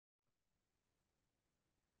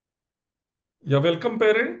Yeah, welcome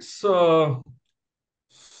parents. We will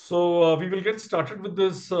get started with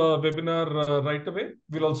this webinar right away.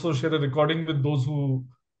 We'll also share a recording with those who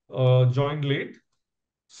joined late.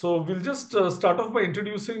 So we'll just start off by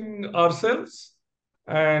introducing ourselves,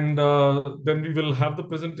 and then we will have the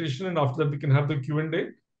presentation, and after that we can have the Q&A.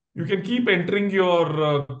 You can keep entering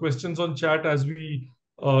your questions on chat as we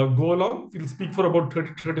go along. We'll speak for about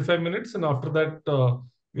 30-35 minutes, and after that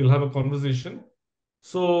we'll have a conversation.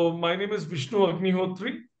 So my name is Vishnu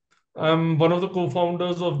Agnihotri. I'm one of the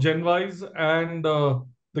co-founders of GenWise and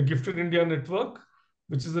the Gifted India Network,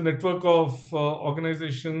 which is a network of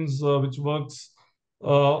organizations which works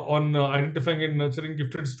on identifying and nurturing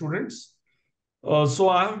gifted students. So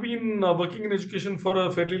I have been working in education for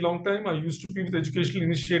a fairly long time. I used to be with educational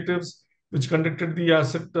initiatives which conducted the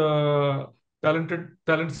asset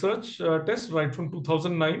talent search test right from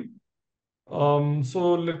 2009.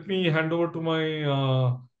 So let me hand over to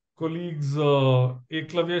my colleagues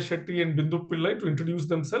Eklavya Shetty and Bindu Pillai to introduce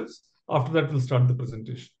themselves. After that, we'll start the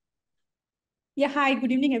presentation. Yeah, hi,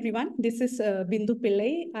 good evening, everyone. This is Bindu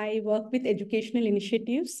Pillai. I work with educational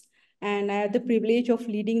initiatives, and I have the privilege of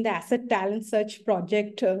leading the Asset Talent Search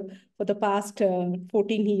project for the past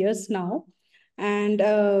 14 years now. And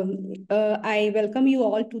I welcome you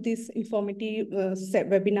all to this informative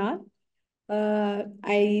webinar.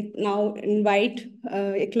 I now invite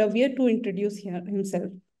Eklavya to introduce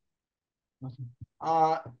himself.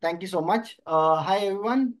 Thank you so much. Hi,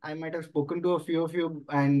 everyone. I might have spoken to a few of you,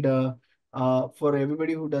 and for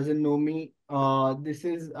everybody who doesn't know me, I'm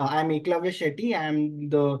Eklavya Shetty. I'm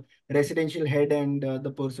the residential head and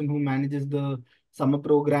the person who manages the summer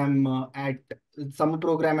program at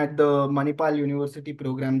the Manipal University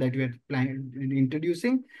program that we are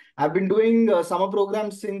introducing. I've been doing summer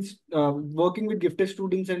programs since working with gifted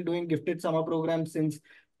students and doing gifted summer programs since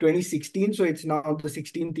 2016. So it's now the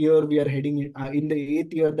 16th year we are heading in the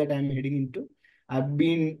 8th year that I'm heading into. I've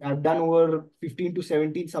done over 15 to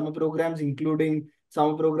 17 summer programs, including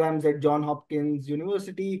summer programs at Johns Hopkins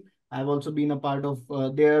University. I've also been a part of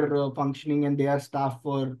their functioning and their staff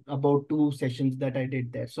for about 2 sessions that I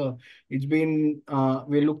did there. So it's been,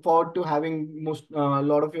 we look forward to having a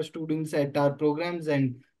lot of your students at our programs.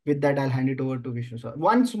 And with that, I'll hand it over to Vishnu. So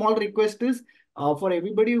one small request is, for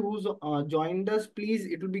everybody who's joined us, please,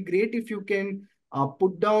 it will be great if you can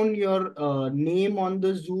put down your name on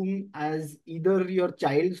the Zoom as either your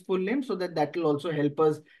child's full name, so that will also help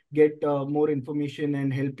us get more information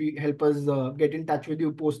and help us get in touch with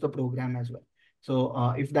you post the program as well. So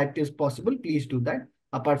if that is possible, please do that.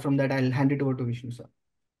 Apart from that, I'll hand it over to Vishnu, sir.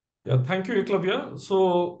 Yeah, thank you, Eklavya.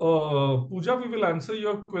 So, Pooja, we will answer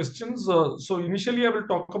your questions. So initially, I will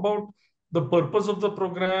talk about the purpose of the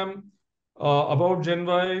program, about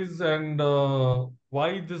GenWise, and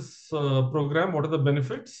why this program, what are the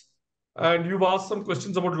benefits. And you've asked some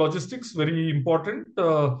questions about logistics, very important.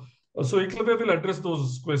 So Eklavya will address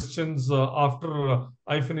those questions after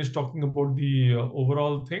I finish talking about the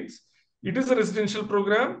overall things. It is a residential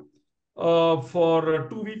program for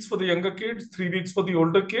 2 weeks for the younger kids, 3 weeks for the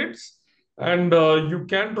older kids. And you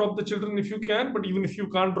can drop the children if you can, but even if you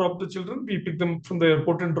can't drop the children, we pick them from the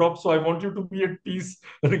airport and drop. So I want you to be at peace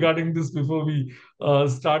regarding this before we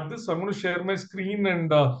start this. So I'm going to share my screen, and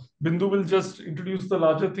Bindu will just introduce the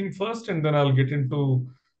larger thing first, and then I'll get into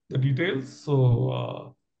the details.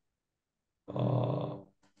 So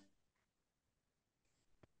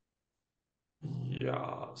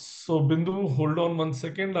yeah, so Bindu, hold on 1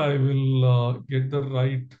 second. I will get the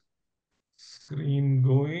right screen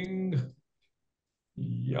going.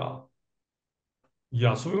 Yeah.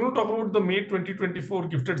 Yeah, so we're going to talk about the May 2024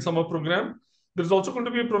 Gifted Summer Program. There's also going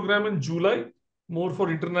to be a program in July, more for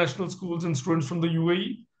international schools and students from the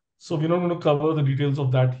UAE. So we're not going to cover the details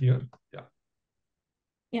of that here. Yeah.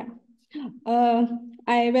 Yeah.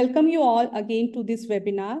 I welcome you all again to this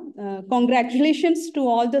webinar. Congratulations to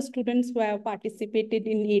all the students who have participated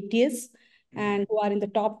in ATS and who are in the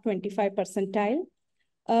top 25 percentile.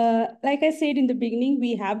 Like I said in the beginning,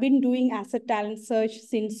 we have been doing asset talent search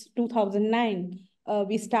since 2009.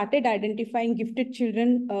 We started identifying gifted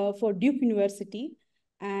children for Duke University,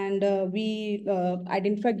 and we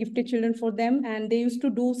identify gifted children for them, and they used to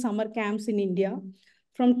do summer camps in India.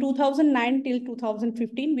 From 2009 till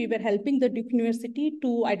 2015, we were helping the Duke University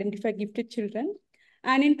to identify gifted children.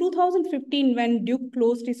 And in 2015, when Duke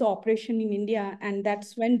closed its operation in India, and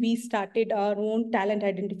that's when we started our own talent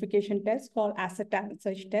identification test called Asset Talent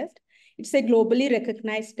Search Test. It's a globally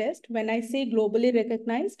recognized test. When I say globally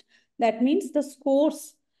recognized, that means the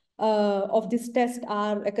scores of this test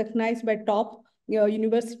are recognized by top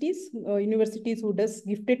universities who does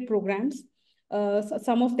gifted programs.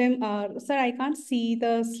 Some of them are, sir, I can't see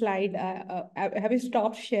the slide. Have you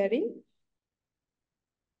stopped sharing?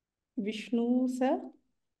 Vishnu, sir?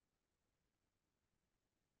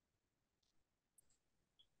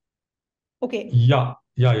 Okay. Yeah.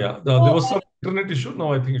 There So, was some internet issue.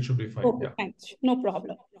 Now I think it should be fine. okay, Yeah. thanks. No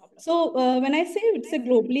problem. So when I say it's a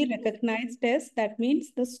globally recognized test, that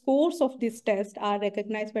means the scores of this test are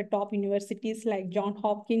recognized by top universities like Johns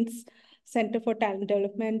Hopkins Center for Talent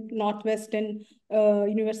Development, Northwestern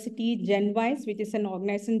University, GenWise, which is an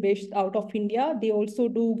organization based out of India. They also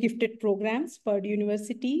do gifted programs for the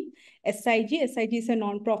university. SIG is a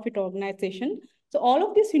non-profit organization. So all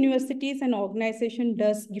of these universities and organization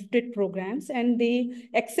does gifted programs, and they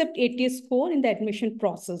accept ATS score in the admission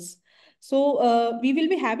process. So we will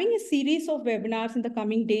be having a series of webinars in the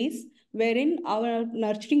coming days wherein our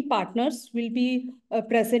nurturing partners will be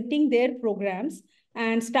presenting their programs.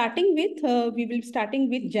 And starting with, we will be starting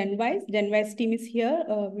with GenWise. GenWise team is here.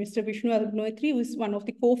 Mr. Vishnu Agnoitri, who is one of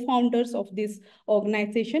the co-founders of this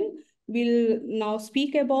organization, will now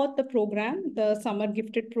speak about the program, the summer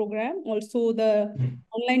gifted program, also the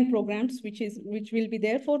online programs, which will be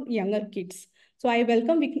there for younger kids. So I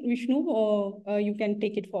welcome Vishnu. You can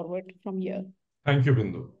take it forward from here. Thank you,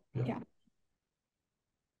 Bindu. Yeah.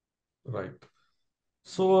 Right.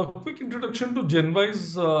 So a quick introduction to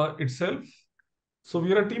GenWise itself. So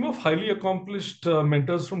we are a team of highly accomplished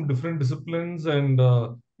mentors from different disciplines and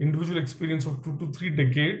individual experience of 2 to 3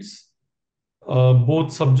 decades,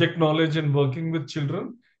 both subject knowledge and working with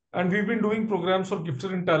children. And we've been doing programs for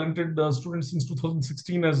gifted and talented students since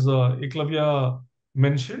 2016, as Eklavya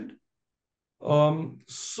mentioned. One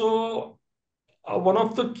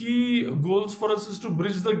of the key goals for us is to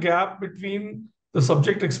bridge the gap between the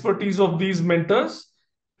subject expertise of these mentors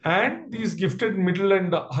and these gifted middle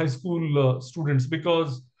and high school students,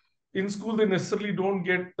 because in school they necessarily don't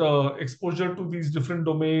get exposure to these different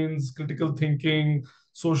domains, critical thinking,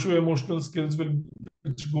 socio-emotional skills,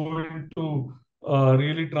 which go into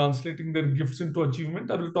really translating their gifts into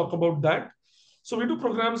achievement. I will talk about that. So we do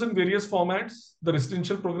programs in various formats. The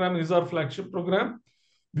residential program is our flagship program.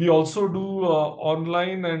 We also do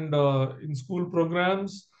online and in-school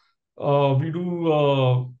programs. We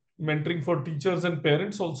do mentoring for teachers and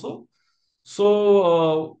parents also.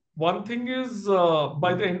 So one thing is,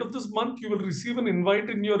 by the end of this month, you will receive an invite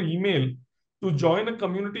in your email to join a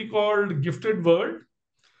community called Gifted World,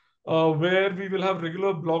 where we will have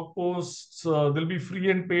regular blog posts. There'll be free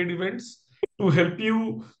and paid events to help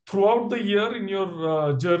you throughout the year in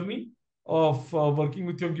your journey of working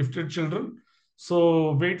with your gifted children.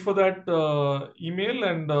 So wait for that email,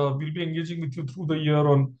 and we'll be engaging with you through the year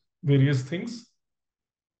on various things.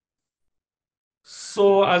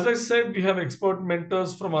 So as I said, we have expert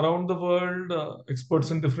mentors from around the world, experts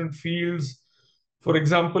in different fields. For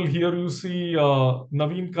example, here you see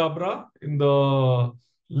Naveen Kabra in the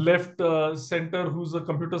left center, who's a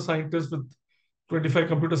computer scientist with 25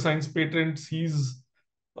 computer science patents. He's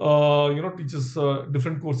teaches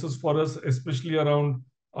different courses for us, especially around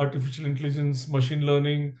artificial intelligence, machine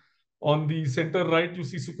learning. On the center right, you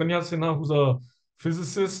see Sukanya Sinha, who's a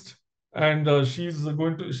physicist, and she's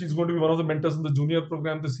going to be one of the mentors in the junior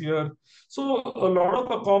program this year. So a lot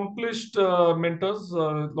of accomplished mentors,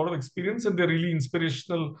 a lot of experience, and they're really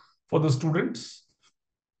inspirational for the students.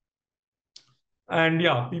 And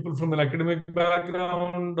yeah, people from an academic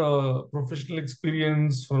background, professional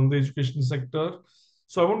experience from the education sector.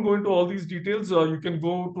 So I won't go into all these details. You can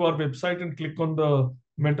go to our website and click on the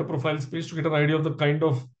mentor profiles page to get an idea of the kind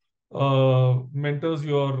of mentors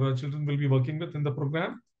your children will be working with in the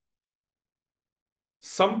program.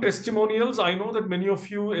 Some testimonials. I know that many of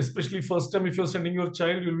you, especially first time, if you're sending your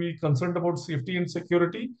child, you'll be concerned about safety and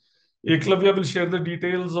security. Eklavya will share the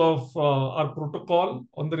details of our protocol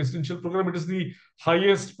on the residential program. It is the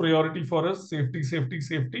highest priority for us: safety, safety,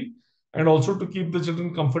 safety, and also to keep the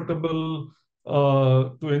children comfortable,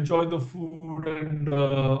 to enjoy the food and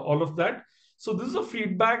all of that. So this is a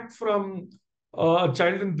feedback from a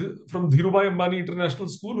child from Dhirubhai Ambani International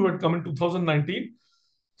School who had come in 2019.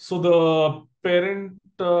 So the parent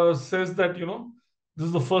says that, this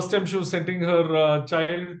is the first time she was sending her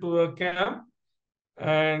child to a camp,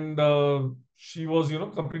 and she was,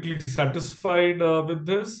 completely satisfied with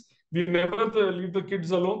this. We never leave the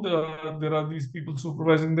kids alone. There are these people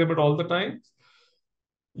supervising them at all the times.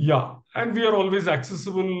 Yeah, and we are always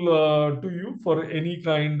accessible to you for any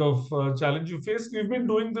kind of challenge you face. We've been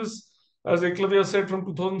doing this, as Eklavya said, from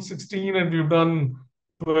 2016, and we've done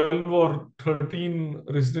 12 or 13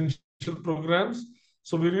 residential programs.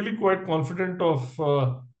 So we're really quite confident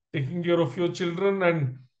of taking care of your children.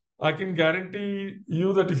 And I can guarantee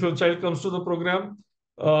you that if your child comes to the program,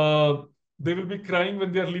 they will be crying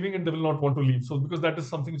when they are leaving and they will not want to leave. So because that is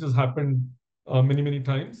something which has happened many, many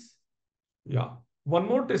times. Yeah. One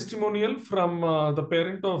more testimonial from the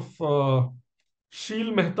parent of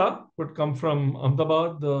Sheel Mehta, who had come from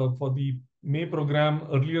Ahmedabad for the May program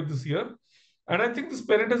earlier this year. And I think this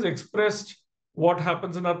parent has expressed what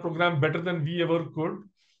happens in our program better than we ever could.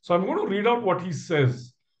 So I'm going to read out what he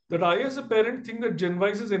says. That I, as a parent, think that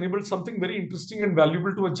GenWise has enabled something very interesting and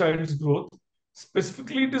valuable to a child's growth.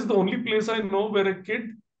 Specifically, it is the only place I know where a kid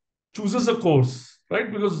chooses a course,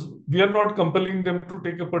 right? Because we are not compelling them to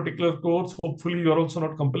take a particular course. Hopefully, you're also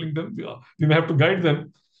not compelling them. We may have to guide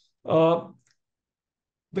them. Uh,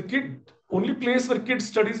 the kid only place where kids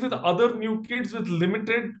studies with other new kids with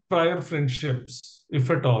limited prior friendships, if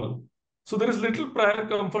at all. So there is little prior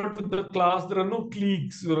comfort with the class. There are no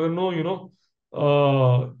cliques. There are no,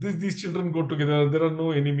 these children go together. There are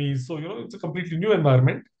no enemies. So, it's a completely new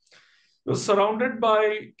environment. You're surrounded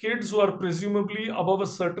by kids who are presumably above a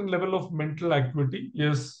certain level of mental acuity.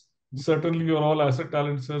 Yes, certainly you're all asset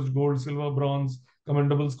talent search, gold, silver, bronze,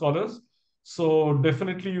 commendable scholars. So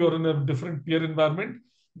definitely you're in a different peer environment.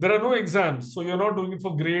 There are no exams. So you're not doing it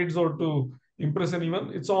for grades or to impress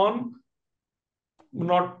anyone. It's on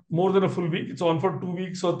not more than a full week. It's on for 2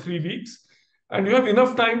 weeks or 3 weeks. And you have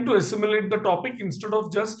enough time to assimilate the topic instead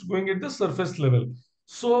of just going at the surface level.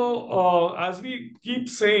 So, as we keep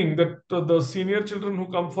saying that the senior children who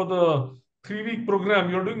come for the 3 week program,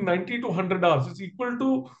 you're doing 90 to 100 hours. It's equal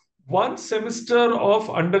to one semester of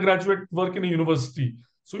undergraduate work in a university.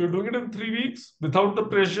 So you're doing it in 3 weeks without the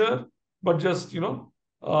pressure, but just,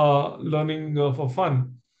 learning for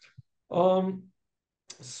fun. And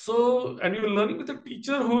you're learning with a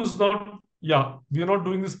teacher who's not, yeah, we're not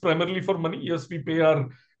doing this primarily for money. Yes, we pay our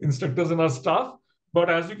instructors and our staff. But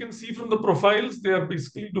as you can see from the profiles, they are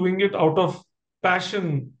basically doing it out of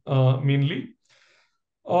passion mainly.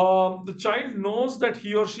 The child knows that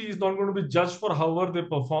he or she is not going to be judged for however they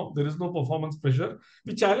perform. There is no performance pressure.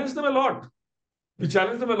 We challenge them a lot. But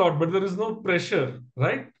there is no pressure,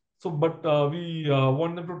 right? So, but we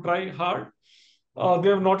want them to try hard. They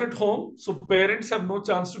are not at home, so parents have no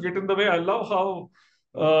chance to get in the way. I love how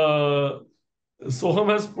Soham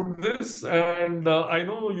has put this, and I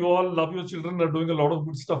know you all love your children, are doing a lot of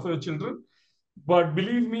good stuff for your children. But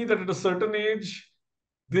believe me that at a certain age,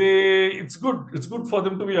 it's good. It's good for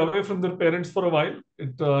them to be away from their parents for a while.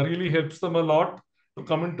 It really helps them a lot to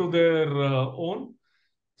come into their own.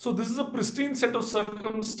 So this is a pristine set of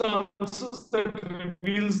circumstances that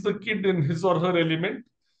reveals the kid in his or her element,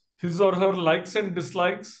 his or her likes and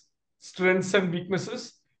dislikes, strengths and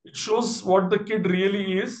weaknesses. It shows what the kid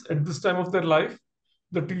really is at this time of their life.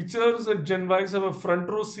 The teachers at GenWise have a front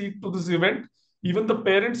row seat to this event. Even the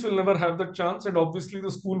parents will never have that chance, and obviously the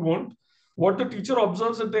school won't. What the teacher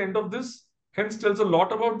observes at the end of this, hence, tells a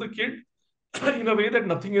lot about the kid in a way that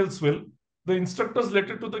nothing else will. The instructor's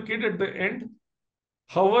letter to the kid at the end,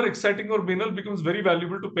 however exciting or banal, becomes very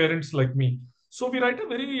valuable to parents like me. So we write a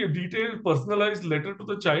very detailed, personalized letter to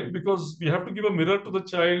the child because we have to give a mirror to the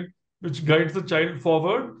child, which guides the child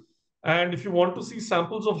forward. And if you want to see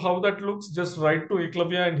samples of how that looks, just write to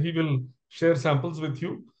Eklavya and he will share samples with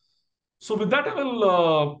you. So with that, I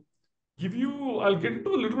will I'll get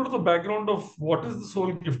into a little bit of the background of what is this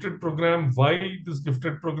whole gifted program, why this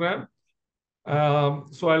gifted program.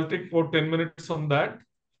 So I'll take about 10 minutes on that.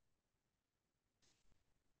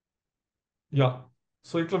 Yeah.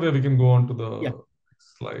 So Eklavya, we can go on to the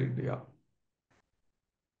next slide. Yeah.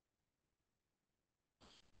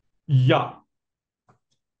 Yeah.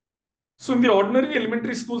 So in the ordinary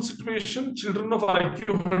elementary school situation, children of IQ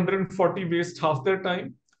 140 waste half their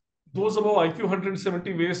time. Those above IQ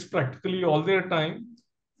 170 waste practically all their time.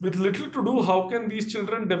 With little to do, how can these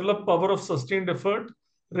children develop power of sustained effort,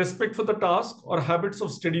 respect for the task, or habits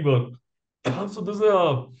of steady work? So this is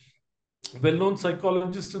a well-known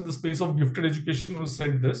psychologist in the space of gifted education who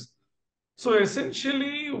said this. So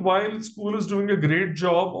essentially, while school is doing a great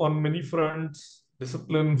job on many fronts,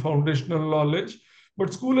 discipline, foundational knowledge,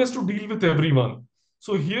 but school has to deal with everyone.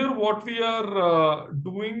 So here, what we are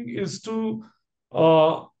doing is to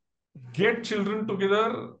uh, get children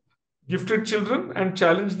together, gifted children, and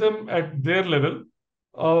challenge them at their level.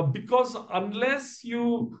 Because unless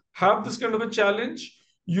you have this kind of a challenge,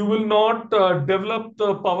 you will not develop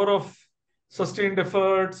the power of sustained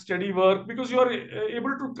effort, steady work, because you are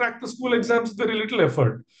able to crack the school exams with very little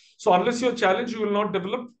effort. So unless you're challenged, you will not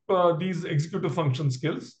develop these executive function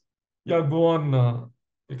skills. Yeah, go on,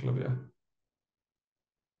 Eklavya.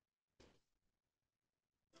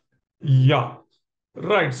 Yeah,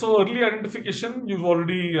 right. So early identification, you've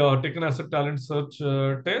already taken as a talent search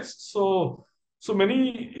test. So So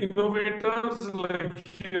many innovators, like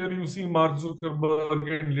here you see Mark Zuckerberg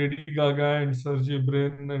and Lady Gaga and Sergey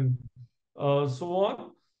Brin and so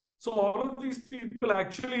on. So all of these people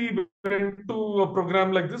actually went to a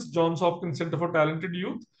program like this, Johns Hopkins Center for Talented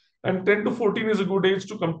Youth, and 10 to 14 is a good age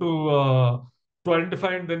to come to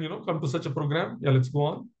identify and then come to such a program. Yeah, let's go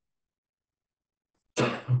on.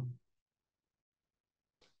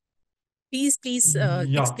 Please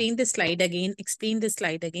Yeah. explain the slide again. Explain the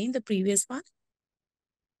slide again, the previous one.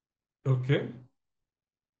 Okay.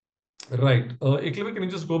 Right. Eklavya, can you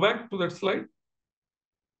just go back to that slide?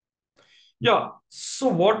 Yeah. So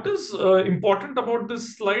what is important about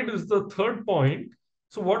this slide is the third point.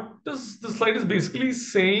 So what this slide is basically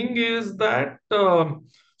saying is that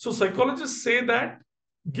so psychologists say that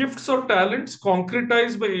gifts or talents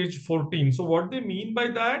concretize by age 14. So what they mean by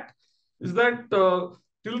that is that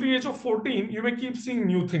till the age of 14, you may keep seeing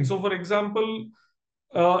new things. So for example,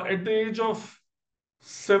 at the age of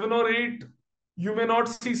 7 or 8, you may not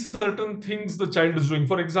see certain things the child is doing.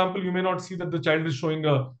 For example, you may not see that the child is showing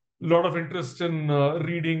a lot of interest in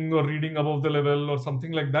reading or reading above the level or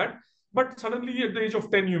something like that. But suddenly at the age of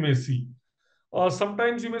 10, you may see.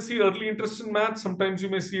 Sometimes you may see early interest in math. Sometimes you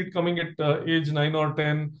may see it coming at age 9 or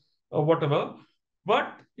 10 or whatever.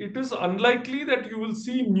 But it is unlikely that you will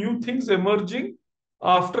see new things emerging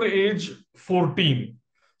after age 14.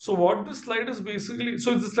 So what this slide is basically,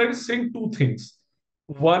 so this slide is saying two things.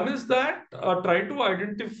 One is that try to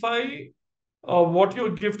identify what your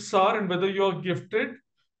gifts are and whether you are gifted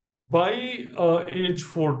by age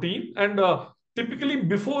 14. And typically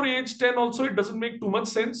before age 10 also, it doesn't make too much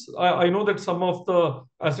sense. I know that some of the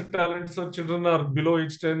asset talents children are below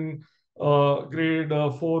age 10, grade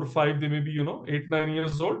 4, 5, they may be, 8, 9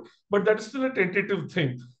 years old, but that's still a tentative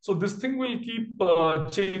thing. So this thing will keep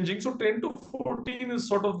changing. So 10 to 14 is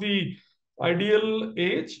sort of the ideal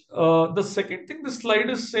age. The second thing the slide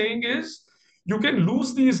is saying is you can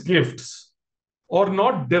lose these gifts or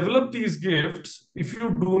not develop these gifts if you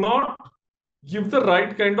do not give the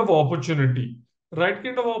right kind of opportunity. Right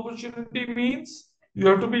kind of opportunity means you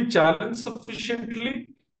have to be challenged sufficiently.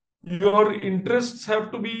 Your interests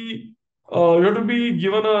have to be, you have to be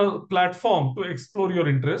given a platform to explore your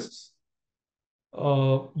interests.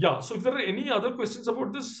 Yeah, so if there are any other questions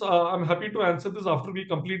about this, I'm happy to answer this after we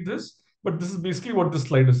complete this. But this is basically what this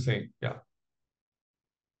slide is saying. Yeah.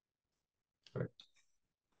 Right.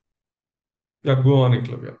 Yeah, go on,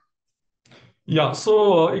 Eklavya. Yeah,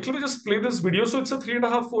 so Eklavya, just play this video. So it's a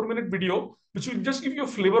 3.5, 4-minute video, which will just give you a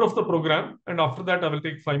flavor of the program. And after that, I will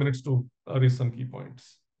take 5 minutes to raise some key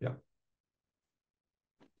points. Yeah.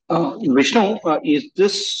 Vishnu, is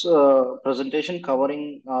this presentation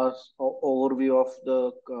covering overview of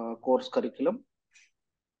the course curriculum?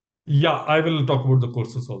 Yeah, I will talk about the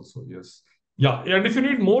courses also. Yes. Yeah, and if you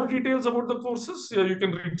need more details about the courses, you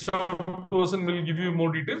can reach out to us and we'll give you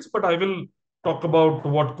more details. But I will talk about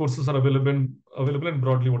what courses are available and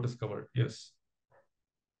broadly what is covered. Yes.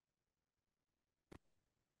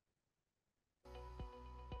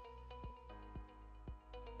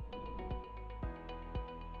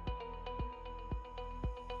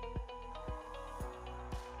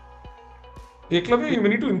 Eklavya, you may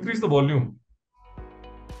need to increase the volume.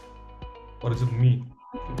 Or is it me?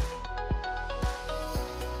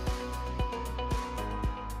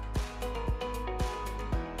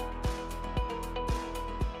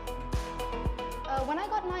 When I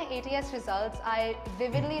got my ATS results, I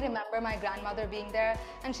vividly remember my grandmother being there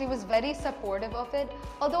and she was very supportive of it.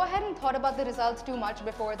 Although I hadn't thought about the results too much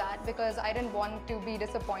before that because I didn't want to be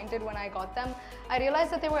disappointed when I got them, I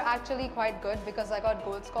realized that they were actually quite good because I got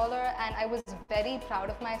Gold Scholar and I was very proud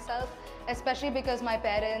of myself, especially because my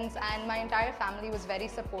parents and my entire family was very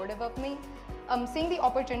supportive of me. Seeing the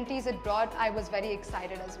opportunities it brought, I was very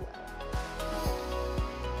excited as well.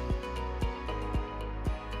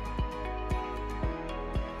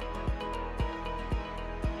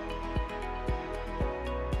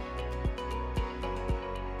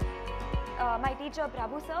 My teacher,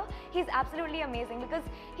 Prabhu sir, he's absolutely amazing because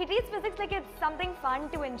he treats physics like it's something fun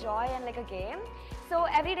to enjoy and like a game. So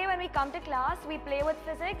every day when we come to class, we play with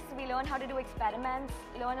physics, we learn how to do experiments,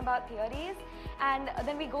 learn about theories, and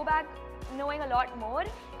then we go back knowing a lot more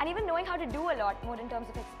and even knowing how to do a lot more in terms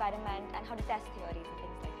of experiment and how to test theories and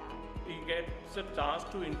things like that. He gets a chance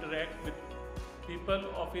to interact with people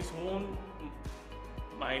of his own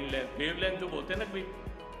mind length, wavelength जो बोलते हैं ना कोई.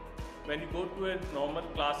 When you go to a normal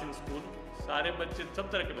class in school, सारे बच्चे सब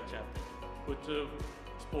तरह के बच्चे आते हैं. कुछ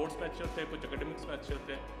स्पोर्ट्स में अच्छे होते हैं, कुछ एकेडमिक्स में अच्छे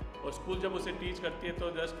होते हैं. और स्कूल जब उसे टीच करती है तो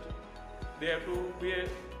just they have to be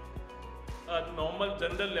normal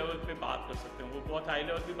general level पे बात कर सकते हैं. वो बहुत हाई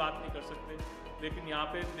लेवल भी बात नहीं कर सकते लेकिन यहाँ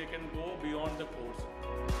पे they can go beyond the course.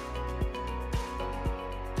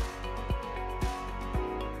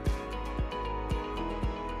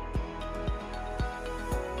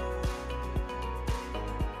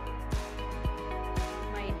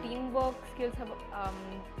 My teamwork skills have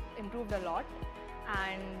improved a lot,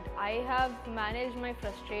 and I have managed my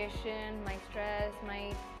frustration, my stress,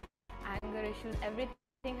 my anger issues.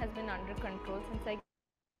 Everything has been under control since I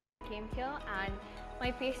came here, and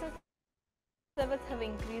my patience levels have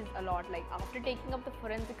increased a lot. Like after taking up the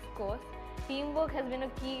forensics course, teamwork has been a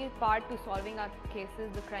key part to solving our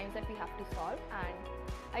cases, the crimes that we have to solve, and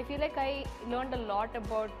I feel like I learned a lot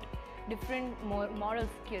about different moral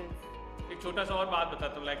skills. एक छोटा सा और बात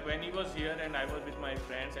बताता हूँ, like when he was here and I was with my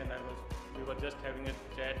friends and we were just having a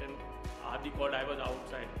chat and Adi called, I was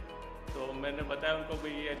outside. तो मैंने बताया उनको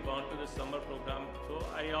भाई he had gone to the summer program, so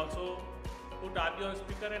I also put Adi on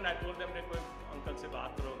speaker and I told them कि कोई uncle से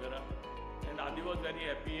बात करो वगैरह, and Adi was very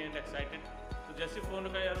happy and excited. तो जैसे फ़ोन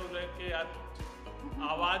का यार वो कि यार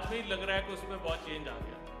आवाज़ में ही लग रहा है कि उसमें बहुत चेंज आ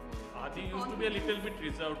गया. Adi used to be a little bit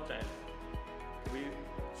reserved child.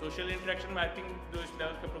 Social interaction में I think जो इस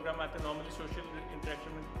लेवल के प्रोग्राम आते हैं normally social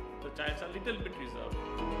interaction में the childs are little bit reserved.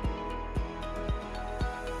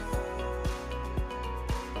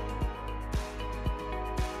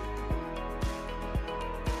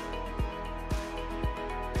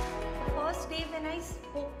 The first day when I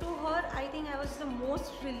spoke to her, I think I was the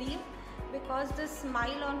most relieved because the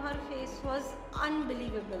smile on her face was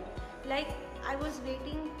unbelievable. Like I was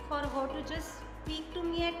waiting for her to just speak to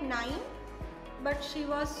me at 9. But she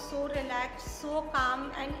was so relaxed, so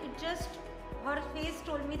calm, and it just, her face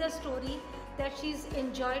told me the story that she's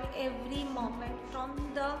enjoyed every moment from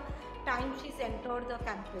the time she's entered the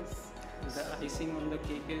campus. The icing on the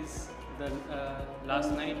cake is the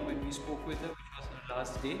last night when we spoke with her, which was her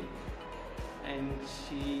last day, and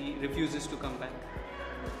she refuses to come back.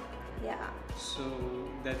 Yeah. So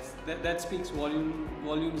that speaks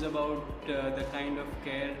volumes about the kind of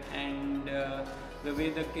care and the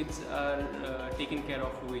way the kids are taken care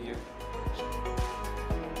of over here.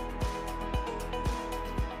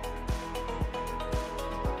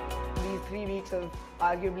 These 3 weeks have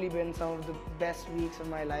arguably been some of the best weeks of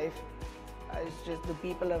my life. It's just the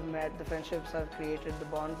people I've met, the friendships I've created, the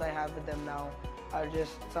bonds I have with them now are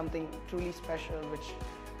just something truly special which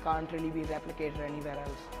can't really be replicated anywhere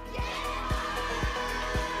else.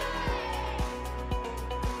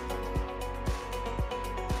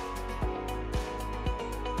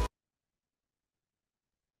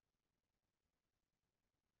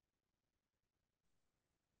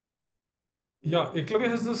 Yeah, Eklavya,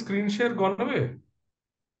 has the screen share gone away?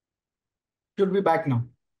 Should be back now.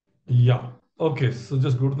 Yeah. Okay, so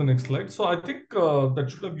just go to the next slide. So I think that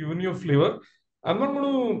should have given you a flavor. I'm not going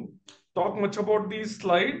to talk much about these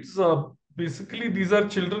slides. Basically, these are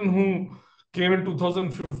children who came in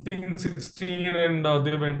 2015-16 and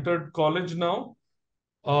they've entered college now.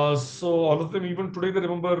 So all of them, even today, they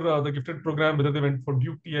remember the gifted program, whether they went for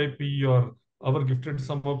Duke TIP or our gifted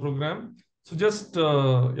summer program. So just,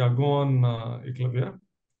 yeah, go on, Eklavya.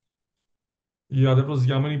 Yeah, that was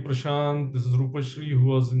Yamini Prashant. This is Rupashri, who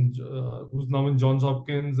was in, who's now in Johns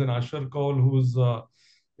Hopkins, and Ashar Kaul, who's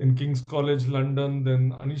in King's College, London.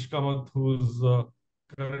 Then Anish Kamath, who's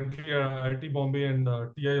currently at IIT Bombay and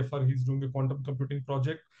TIFR. He's doing a quantum computing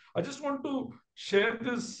project. I just want to share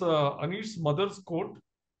this Anish's mother's quote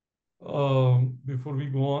before we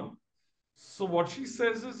go on. So what she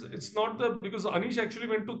says is, it's not because Anish actually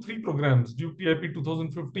went to 3 programs, Duke TIP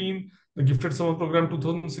 2015, the Gifted Summer Program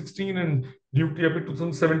 2016, and Duke TIP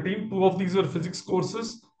 2017. 2 of these were physics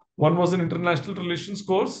courses. 1 was an international relations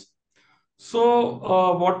course.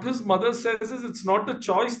 So what his mother says is, it's not the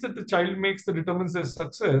choice that the child makes that determines their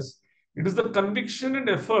success. It is the conviction and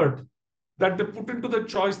effort that they put into the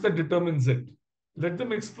choice that determines it. Let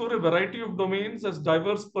them explore a variety of domains as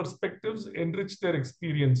diverse perspectives enrich their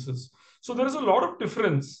experiences. So there is a lot of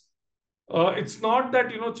difference. It's not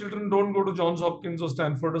that, children don't go to Johns Hopkins or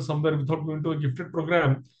Stanford or somewhere without going to a gifted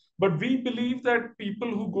program. But we believe that people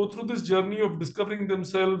who go through this journey of discovering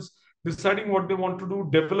themselves, deciding what they want to do,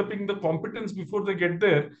 developing the competence before they get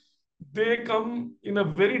there, they come in a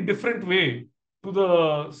very different way to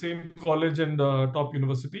the same college and top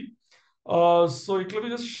university. So let me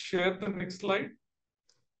just share the next slide.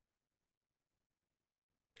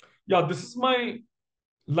 Yeah, this is my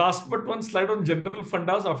last but one slide on general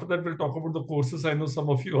fundas. After that, we'll talk about the courses. I know some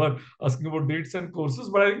of you are asking about dates and courses,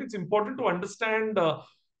 but I think it's important to understand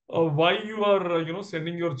why you are,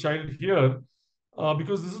 sending your child here,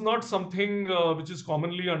 because this is not something which is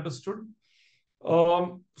commonly understood.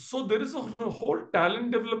 So there is a whole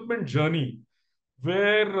talent development journey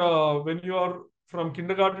where when you are from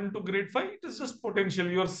kindergarten to grade 5, it is just potential.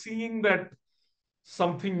 You're seeing that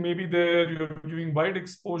something may be there, you're giving wide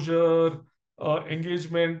exposure,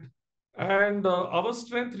 engagement. And our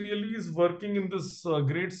strength really is working in this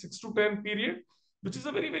grade 6 to 10 period, which is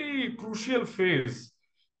a very, very crucial phase.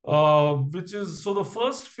 So the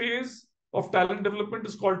first phase of talent development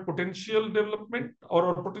is called potential development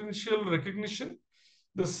or potential recognition.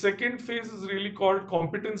 The second phase is really called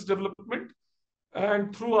competence development.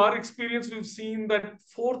 And through our experience, we've seen that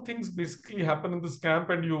 4 things basically happen in this camp,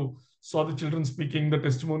 and you saw the children speaking, the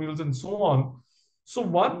testimonials, and so on. So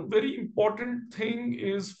one very important thing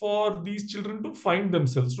is for these children to find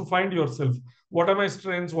themselves, to find yourself. What are my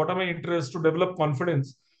strengths? What are my interests? To develop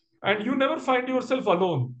confidence. And you never find yourself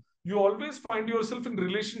alone. You always find yourself in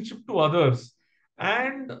relationship to others.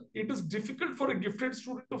 And it is difficult for a gifted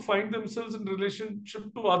student to find themselves in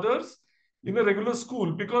relationship to others in a regular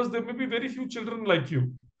school, because there may be very few children like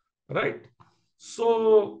you, right?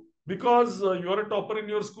 So because you're a topper in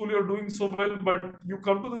your school, you're doing so well, but you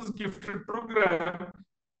come to this gifted program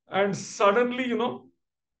and suddenly, you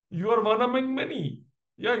are one among many.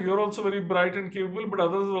 Yeah, you're also very bright and capable, but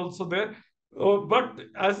others are also there. But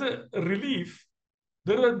as a relief,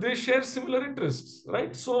 they share similar interests,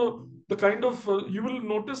 right? So the kind of, you will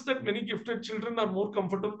notice that many gifted children are more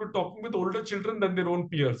comfortable with talking with older children than their own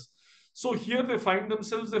peers. So here they find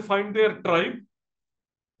themselves, they find their tribe,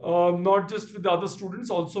 not just with the other students,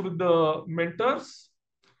 also with the mentors.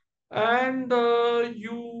 And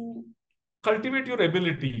you cultivate your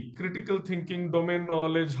ability, critical thinking, domain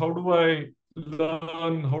knowledge. How do I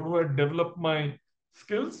learn? How do I develop my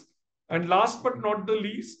skills? And last but not the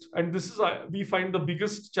least, and this is, we find the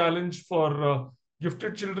biggest challenge for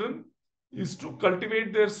gifted children, is to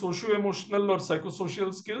cultivate their socio-emotional or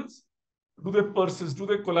psychosocial skills. Do they persist? Do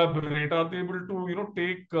they collaborate? Are they able to,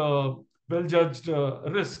 take well-judged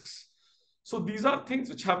risks? So these are things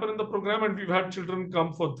which happen in the program, and we've had children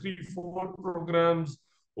come for 3-4 programs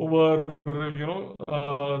over,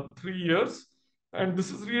 3 years. And this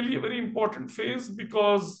is really a very important phase,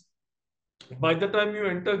 because by the time you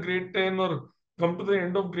enter grade 10 or come to the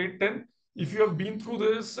end of grade 10, if you have been through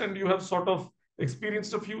this and you have sort of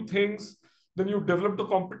experienced a few things, then you develop the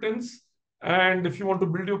competence. And if you want to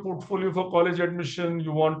build your portfolio for college admission,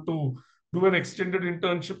 you want to do an extended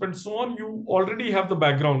internship and so on, you already have the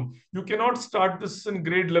background. You cannot start this in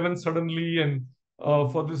grade 11 suddenly and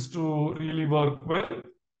for this to really work well.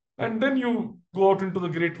 And then you go out into the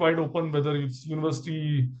great wide open, whether it's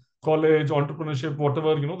university, college, entrepreneurship,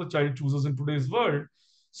 whatever, the child chooses in today's world.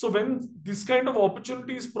 So when this kind of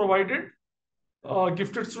opportunity is provided,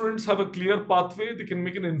 gifted students have a clear pathway. They can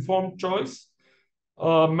make an informed choice.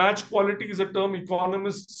 Match quality is a term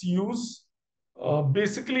economists use.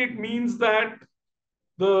 Basically, it means that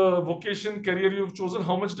the vocation career you've chosen,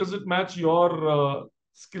 how much does it match your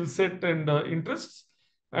skill set and interests?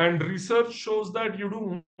 And research shows that you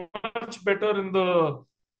do much better in the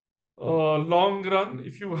long run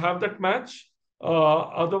if you have that match.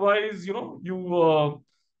 Otherwise, if you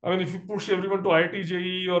push everyone to IIT,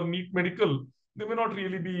 JEE or NEET medical, they may not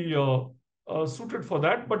really be suited for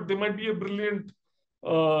that, but they might be a brilliant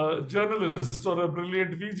journalist or a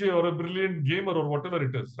brilliant VJ or a brilliant gamer or whatever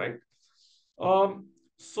it is, right?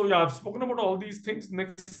 So yeah, I've spoken about all these things.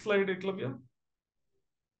 Next slide, Eklavya.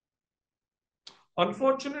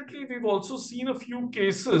 Unfortunately, we've also seen a few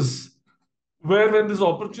cases where when this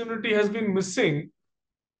opportunity has been missing,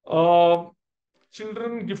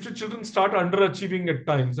 gifted children start underachieving at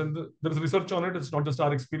times. And there's research on it. It's not just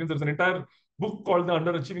our experience. There's an entire book called The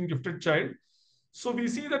Underachieving Gifted Child. So we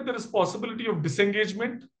see that there is possibility of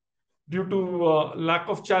disengagement due to lack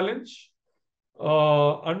of challenge,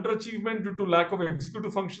 underachievement due to lack of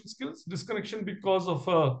executive function skills, disconnection because of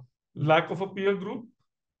a lack of a peer group.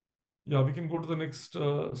 Yeah, we can go to the next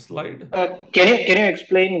slide. Can you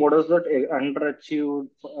explain what is that underachieved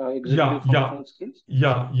executive function skills?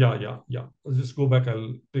 Yeah. Let's just go back.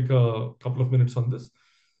 I'll take a couple of minutes on this.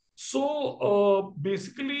 So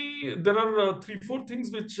basically, there are 3-4 things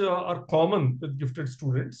which are common with gifted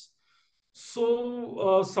students.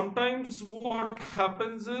 So sometimes what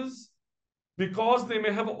happens is, because they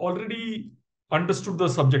may have already understood the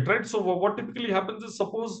subject, right? So what typically happens is,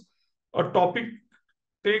 suppose a topic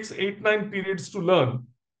takes 8-9 periods to learn.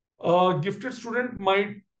 A gifted student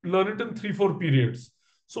might learn it in 3-4 periods.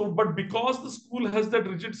 So, but because the school has that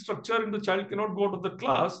rigid structure and the child cannot go out of the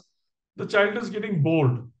class, the child is getting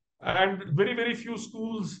bored. And very, very few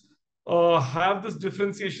schools have this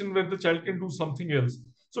differentiation where the child can do something else.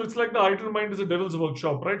 So it's like the idle mind is a devil's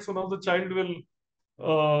workshop, right? So now the child will,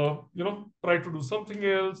 try to do something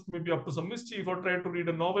else, maybe up to some mischief, or try to read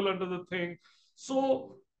a novel under the thing.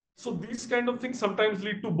 So So these kind of things sometimes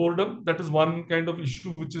lead to boredom. That is one kind of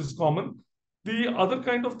issue which is common. The other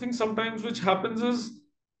kind of thing sometimes which happens is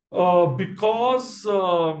because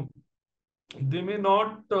they may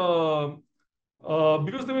not,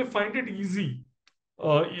 because they may find it easy,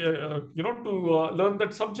 to learn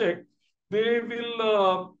that subject, they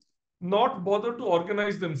will not bother to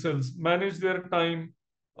organize themselves, manage their time,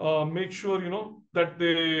 make sure, that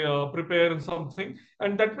they prepare something,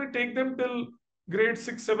 and that may take them till grade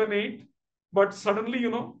 6, 7, 8. But suddenly,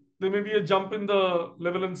 there may be a jump in the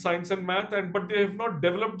level in science and math, but they have not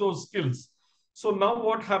developed those skills. So now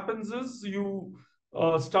what happens is you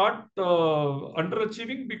start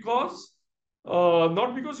underachieving because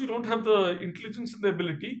not because you don't have the intelligence and the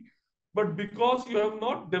ability, but because you have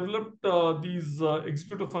not developed these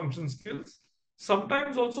executive function skills.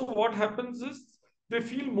 Sometimes also what happens is they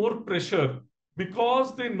feel more pressure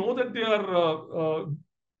because they know that they are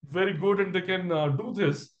very good and they can do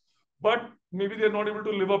this, but maybe they're not able to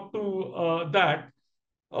live up to that.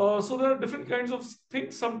 So there are different kinds of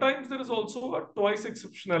things. Sometimes there is also a twice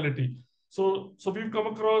exceptionality. So we've come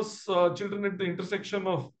across children at the intersection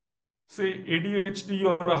of, say, ADHD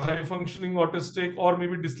or a high functioning autistic, or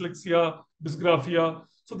maybe dyslexia, dysgraphia.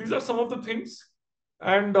 So these are some of the things.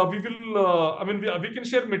 And we will, we can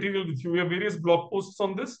share material with you. We have various blog posts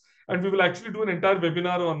on this, and we will actually do an entire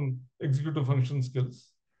webinar on executive function skills.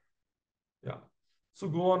 Yeah. So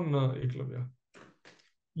go on, Eklavya.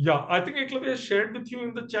 Yeah, I think Eklavya shared with you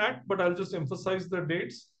in the chat, but I'll just emphasize the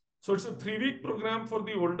dates. So it's a 3-week program for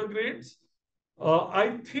the older grades.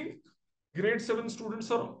 I think grade 7 students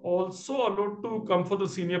are also allowed to come for the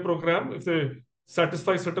senior program if they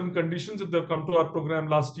satisfy certain conditions, if they've come to our program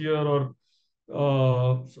last year, or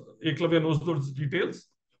Eklavya knows those details.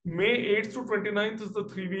 May 8th to 29th is the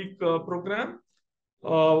 3-week program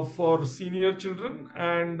for senior children,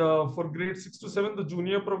 and for grade 6 to 7, the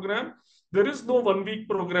junior program. There is no 1-week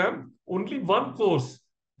program, only one course.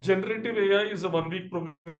 Generative AI is a 1-week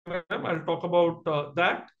program. I'll talk about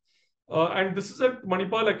that. And this is at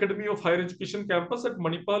Manipal Academy of Higher Education campus at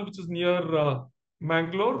Manipal, which is near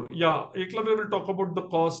Mangalore. Yeah, Eklavya will talk about the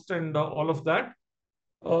cost and all of that.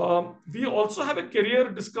 We also have a career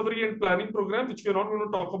discovery and planning program, which we're not going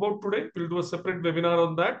to talk about today. We'll do a separate webinar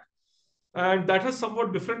on that. And that has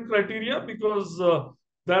somewhat different criteria because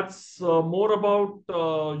that's more about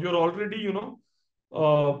you're already,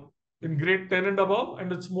 in grade 10 and above,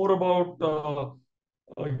 and it's more about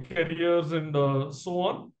careers and so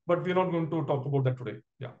on. But we're not going to talk about that today.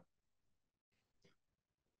 Yeah.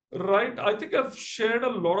 Right. I think I've shared a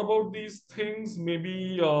lot about these things.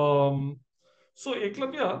 Maybe, so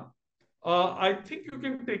Eklavya, I think you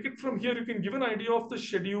can take it from here. You can give an idea of the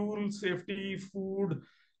schedule, safety, food,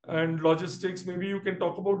 and logistics. Maybe you can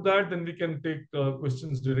talk about that. Then we can take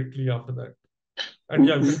questions directly after that. And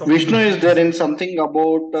yeah, Vishnu, is there in something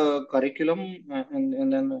about curriculum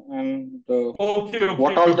and okay,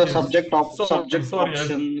 what all the yes. subject Sorry,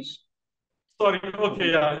 options? Sorry.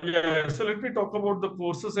 Okay, yeah. So let me talk about the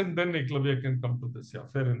courses, and then Eklavya can come to this. Yeah,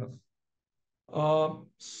 fair enough.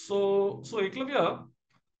 So Eklavya,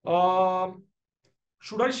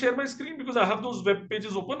 should I share my screen because I have those web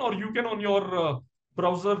pages open, or you can on your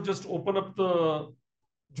browser just open up the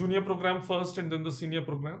junior program first and then the senior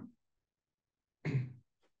program?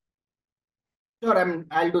 Sure,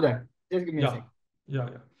 I'll do that. Just give me a second. Yeah.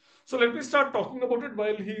 So let me start talking about it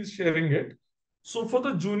while he's sharing it. So for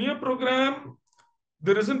the junior program,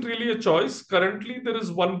 there isn't really a choice. Currently, there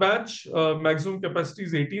is one batch. Maximum capacity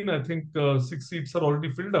is 18. I think 6 seats are already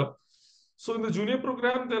filled up. So in the junior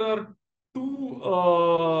program, there are two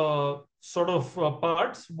sort of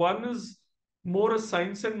parts. One is more a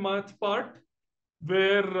science and math part,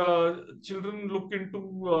 where children look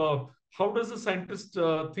into how does a scientist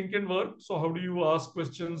think and work. So how do you ask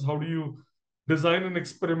questions? How do you design an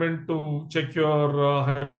experiment to check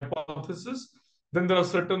your hypothesis? Then there are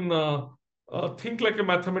certain think like a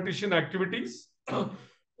mathematician activities.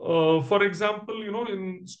 For example,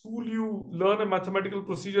 in school, you learn a mathematical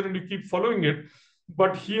procedure and you keep following it.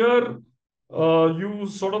 But here, you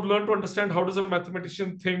sort of learn to understand how does a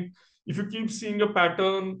mathematician think. If you keep seeing a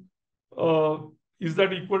pattern, is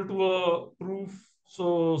that equal to a proof?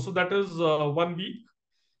 So that is 1 week.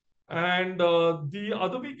 And the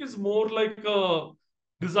other week is more like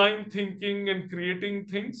design thinking and creating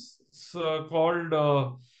things. It's called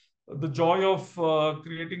the joy of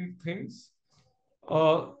creating things.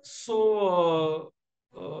 Eklavya,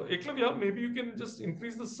 maybe you can just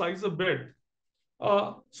increase the size a bit.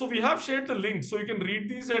 So we have shared the link, so you can read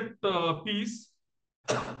these at peace.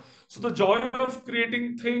 So the joy of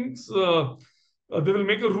creating things, they will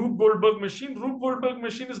make a Rube Goldberg machine. Rube Goldberg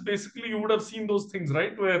machine is basically, you would have seen those things,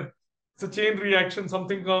 right? Where It's a chain reaction.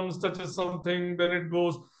 Something comes, touches something, then it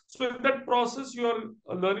goes. So in that process, you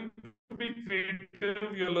are learning to be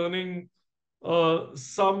creative. You're learning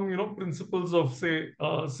some, principles of, say,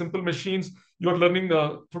 simple machines. You're learning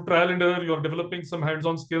through trial and error. You're developing some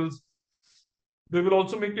hands-on skills. They will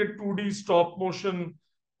also make a 2D stop motion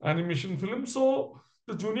animation film. So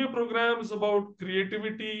the junior program is about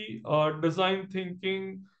creativity, design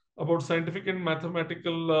thinking, about scientific and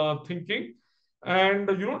mathematical thinking. And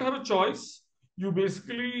you don't have a choice. You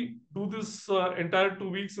basically do this entire 2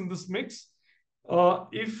 weeks in this mix.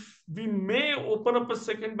 If we may open up a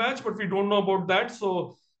second batch, but we don't know about that.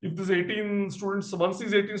 So if these 18 students, once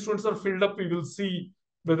these 18 students are filled up, we will see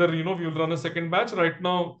whether, we will run a second batch. Right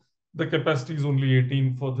now, the capacity is only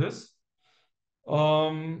 18 for this.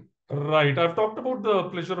 Right. I've talked about the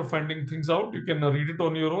pleasure of finding things out. You can read it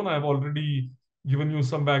on your own. I've already given you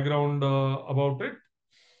some background about it.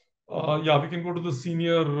 Yeah, we can go to the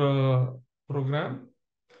senior program.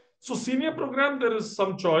 So senior program, there is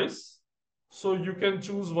some choice. So you can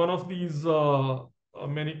choose one of these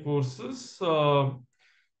many courses.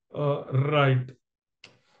 Right.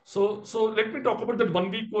 So let me talk about that 1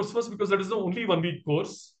 week course first, because that is the only 1 week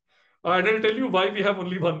course. And I'll tell you why we have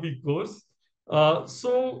only 1 week course.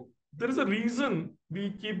 So there is a reason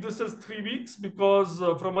we keep this as 3 weeks, because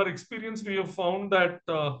from our experience, we have found that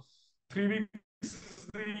 3 weeks is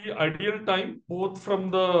the ideal time, both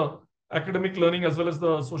from the academic learning as well as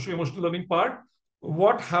the socio-emotional learning part.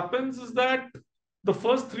 What happens is that the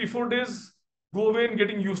first 3-4 days go away in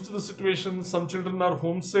getting used to the situation. Some children are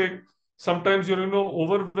homesick. Sometimes you're,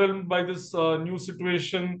 overwhelmed by this new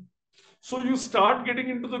situation. So you start getting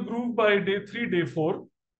into the groove by day 3, day 4.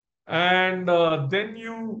 And then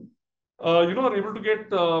you are able to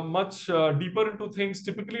get much deeper into things.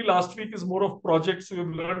 Typically, last week is more of projects. So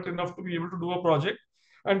you've learned enough to be able to do a project.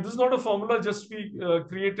 And this is not a formula just we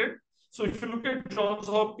created. So if you look at Johns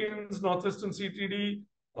Hopkins, Northwestern CTD,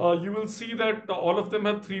 you will see that all of them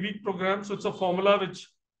have 3-week programs. So it's a formula which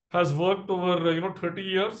has worked over 30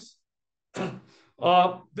 years. There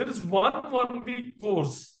is one 1-week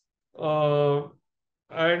course,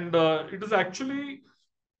 and it is actually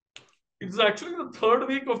the 3rd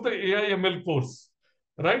week of the AI/ML course.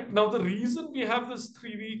 Right now, the reason we have this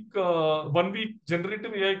 3-week, 1-week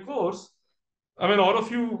generative AI course, I mean, all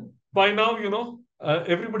of you by now,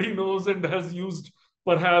 everybody knows and has used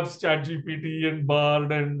perhaps ChatGPT and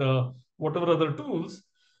Bard and whatever other tools.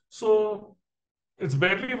 So it's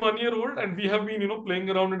barely 1 year old, and we have been, playing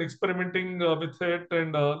around and experimenting with it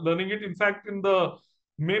and learning it. In fact, in the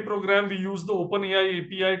May program, we used the OpenAI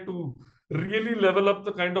API to really level up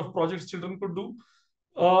the kind of projects children could do.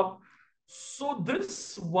 So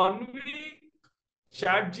this 1-week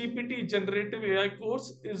ChatGPT generative AI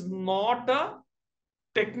course is not a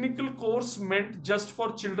technical course meant just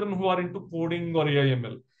for children who are into coding or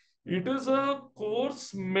AI/ML. It is a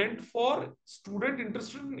course meant for student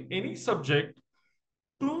interested in any subject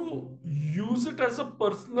to use it as a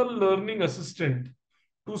personal learning assistant,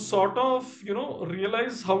 to sort of,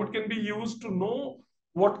 realize how it can be used, to know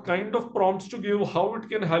what kind of prompts to give, how it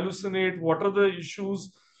can hallucinate, what are the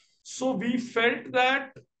issues. So we felt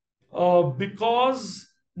that because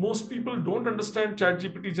most people don't understand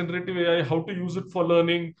ChatGPT generative AI, how to use it for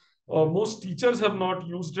learning, most teachers have not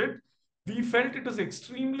used it, we felt it is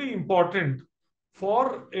extremely important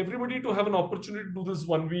for everybody to have an opportunity to do this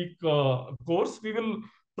 1-week course. We will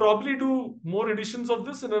probably do more editions of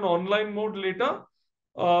this in an online mode later.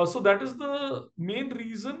 So that is the main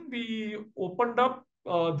reason we opened up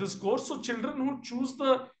this course. So children who choose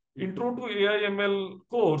the Intro to AI/ML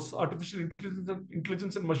course, Artificial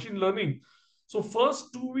Intelligence and Machine Learning. So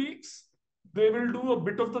first 2 weeks, they will do a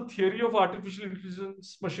bit of the theory of artificial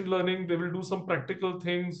intelligence, machine learning. They will do some practical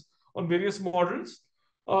things on various models.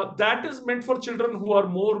 That is meant for children who are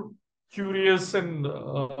more curious and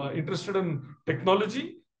interested in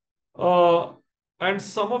technology. And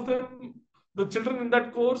some of them, the children in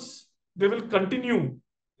that course, they will continue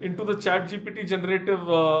into the ChatGPT generative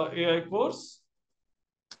AI course.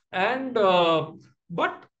 And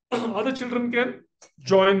but other children can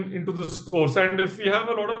join into this course. And if we have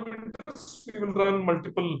a lot of interest, we will run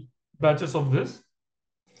multiple batches of this.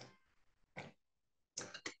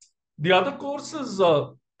 The other course is,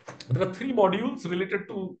 there are 3 modules related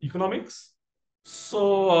to economics.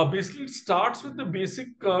 So basically, it starts with the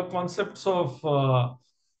basic concepts of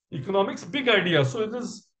economics, big idea. So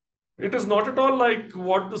it is not at all like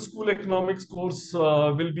what the school economics course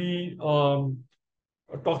will be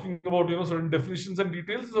talking about, certain definitions and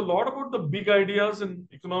details. It's a lot about the big ideas in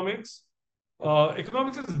economics.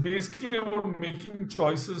 Economics is basically about making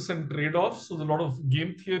choices and trade-offs. So there's a lot of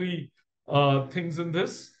game theory things in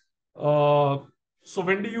this. So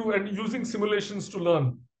when do you, and using simulations to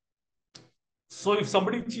learn. So if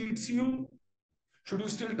somebody cheats you, should you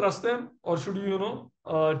still trust them or should you,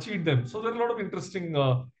 cheat them? So there are a lot of interesting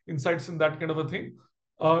insights in that kind of a thing.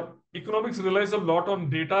 Economics relies a lot on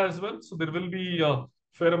data as well. So there will be a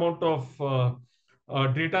fair amount of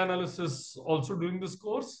data analysis also during this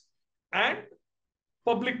course, and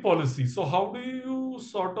public policy. So how do you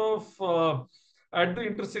sort of, at the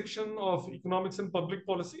intersection of economics and public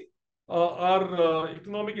policy, are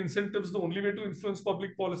economic incentives the only way to influence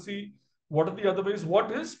public policy? What are the other ways?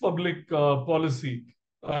 What is public policy?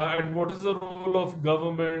 And what is the role of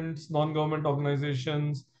governments, non-government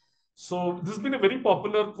organizations? So this has been a very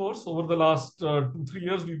popular course over the last 2-3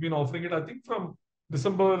 years. We've been offering it, I think, from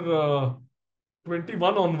December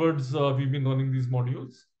 21 onwards, we've been running these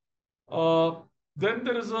modules. Then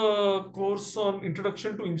there is a course on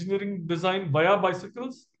Introduction to Engineering Design via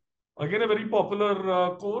bicycles. Again, a very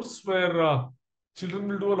popular course where children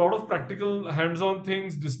will do a lot of practical hands-on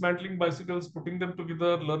things, dismantling bicycles, putting them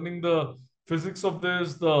together, learning the physics of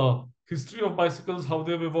this, the history of bicycles, how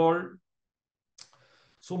they've evolved.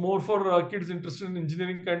 So more for kids interested in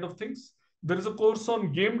engineering kind of things. There is a course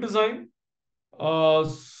on game design.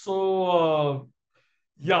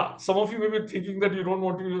 Yeah, some of you may be thinking that you don't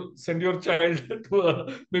want to send your child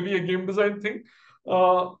to maybe a game design thing.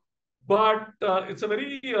 But it's a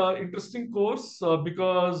very interesting course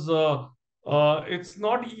because it's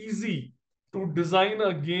not easy to design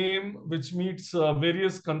a game which meets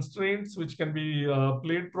various constraints, which can be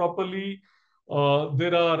played properly.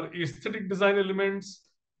 There are aesthetic design elements.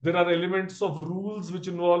 There are elements of rules which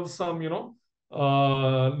involve some, a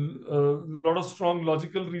lot of strong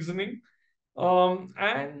logical reasoning.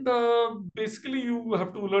 And basically, you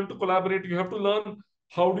have to learn to collaborate. You have to learn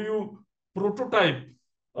how do you prototype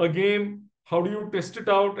a game, how do you test it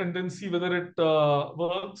out, and then see whether it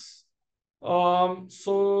works.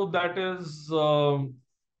 So that is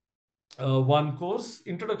one course,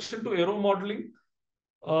 Introduction to Aero Modeling.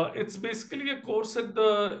 It's basically a course at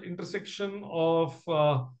the intersection of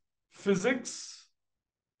physics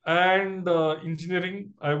and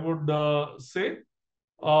engineering, I would say.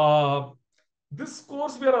 This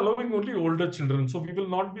course, we are allowing only older children. So we will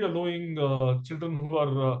not be allowing children who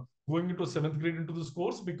are going into 7th grade into this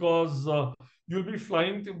course because you'll be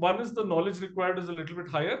flying. One is the knowledge required is a little bit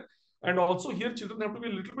higher. And also here, children have to be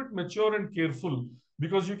a little bit mature and careful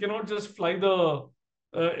because you cannot just fly the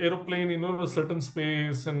aeroplane, a certain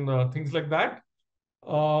space and things like that.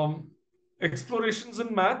 Explorations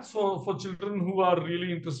in math for children who are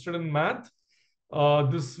really interested in math.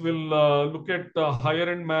 This will look at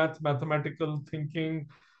higher-end math, mathematical thinking,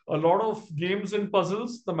 a lot of games and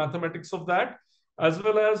puzzles, the mathematics of that, as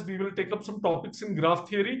well as we will take up some topics in graph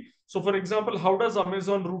theory. So, for example, how does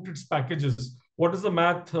Amazon route its packages? What is the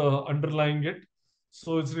math underlying it?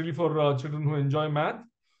 So, it's really for children who enjoy math.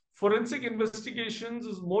 Forensic investigations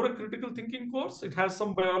is more a critical thinking course. It has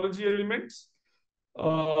some biology elements,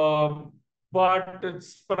 but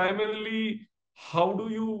it's primarily how do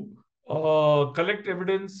you collect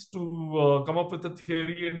evidence to come up with a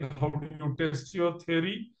theory and how do you test your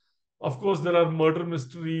theory. Of course, there are murder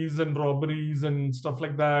mysteries and robberies and stuff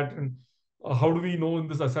like that. And how do we know in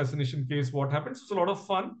this assassination case what happens? It's a lot of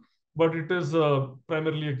fun, but it is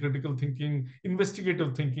primarily a critical thinking,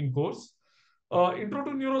 investigative thinking course. Intro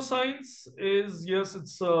to Neuroscience is, yes,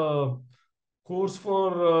 it's a course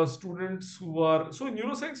for students who are, so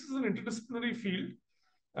neuroscience is an interdisciplinary field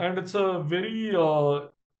and it's a very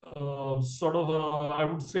sort of, I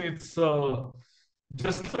would say it's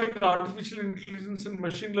just like artificial intelligence and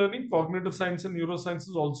machine learning, cognitive science and neuroscience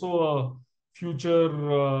is also a future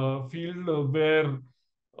field where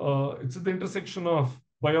it's at the intersection of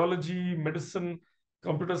biology, medicine,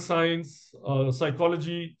 computer science,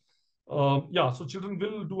 psychology. Yeah, so children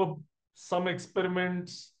will do some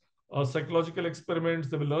experiments, psychological experiments.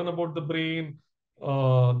 They will learn about the brain,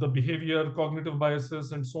 the behavior, cognitive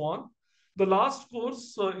biases, and so on. The last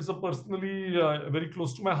course is personally very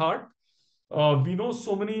close to my heart. We know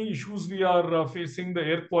so many issues we are facing. The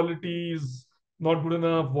air quality is not good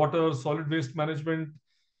enough, water, solid waste management.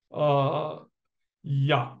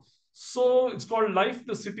 Yeah. So it's called Life,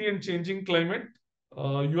 the City and Changing Climate.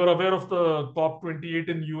 You are aware of the COP28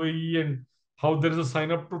 in UAE and how there is a sign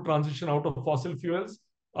up to transition out of fossil fuels.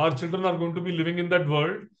 Our children are going to be living in that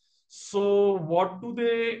world. So what do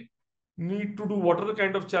they need to do? What are the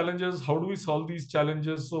kind of challenges? How do we solve these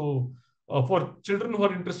challenges? So for children who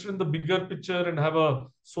are interested in the bigger picture and have a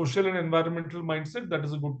social and environmental mindset, that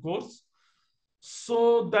is a good course.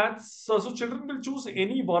 So that's so children will choose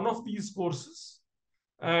any one of these courses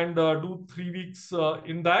and do 3 weeks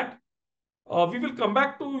in that. We will come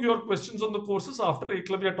back to your questions on the courses after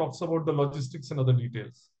Eklavya talks about the logistics and other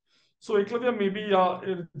details. So Eklavya, maybe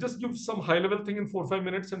just give some high-level thing in 4-5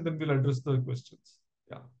 minutes, and then we'll address the questions.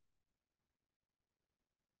 Yeah.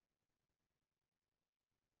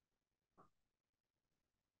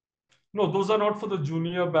 No, those are not for the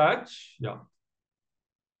junior batch. Yeah.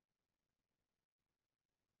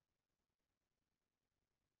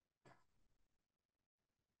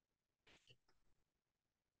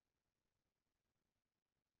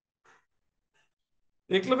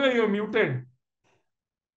 Eklavya, you're muted.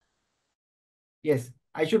 Yes,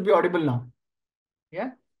 I should be audible now. Yeah.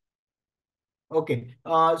 Okay.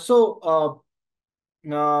 So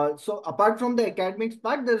apart from the academics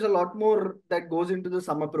part, there's a lot more that goes into the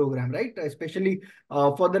summer program, right? Especially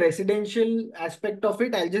for the residential aspect of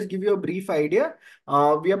it, I'll just give you a brief idea.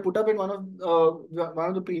 We are put up in one of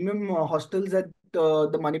the premium hostels at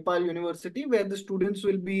the Manipal University, where the students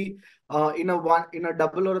will be in a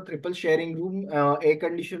double or a triple sharing room,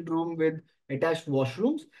 air-conditioned room with attached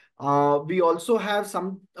washrooms. We also have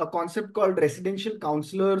a concept called residential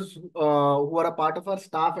counselors who are a part of our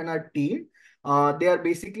staff and our team. They are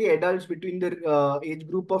basically adults between the age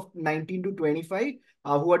group of 19 to 25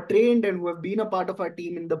 who are trained and who have been a part of our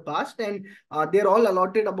team in the past. And they're all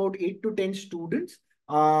allotted about 8 to 10 students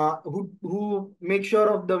who make sure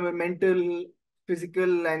of the mental,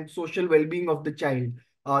 physical, and social well-being of the child.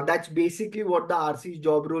 That's basically what the RC's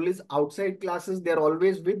job role is. Outside classes, they're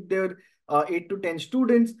always with their 8 to 10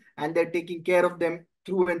 students, and they're taking care of them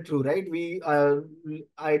through and through, right?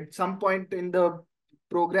 At some point in the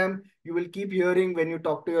program, you will keep hearing when you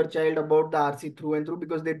talk to your child about the RC through and through,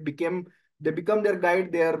 because they become their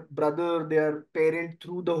guide, their brother, their parent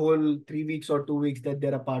through the whole 3 weeks or 2 weeks that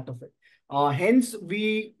they're a part of it. Hence,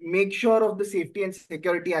 we make sure of the safety and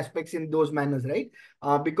security aspects in those manners, right?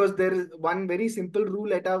 Because there is one very simple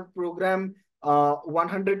rule at our program,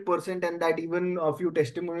 100%, and that even a few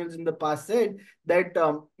testimonials in the past said that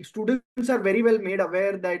students are very well made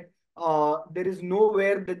aware that there is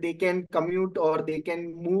nowhere that they can commute or they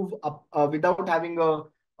can move up without having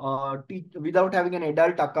an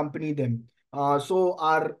adult accompany them. So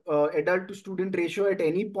our adult to student ratio at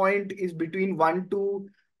any point is between 1 to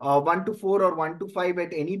 4 or 1 to 5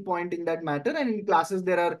 at any point in that matter. And in classes,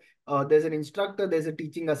 there's an instructor, there's a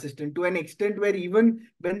teaching assistant, to an extent where even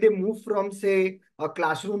when they move from, say, a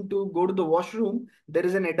classroom to go to the washroom, there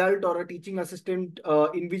is an adult or a teaching assistant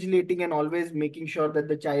invigilating and always making sure that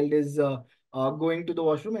the child is going to the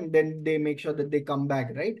washroom, and then they make sure that they come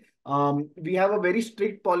back, right? We have a very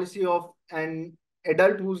strict policy of an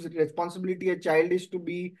adult whose responsibility a child is to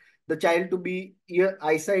be the child to be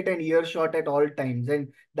eyesight and earshot at all times, and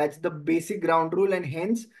that's the basic ground rule. And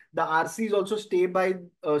hence the RCs also stay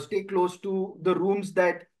close to the rooms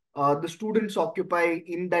that the students occupy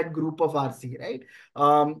in that group of RC, right?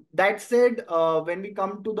 That said, when we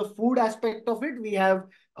come to the food aspect of it, we have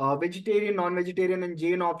vegetarian, non-vegetarian, and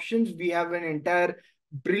Jain options. We have an entire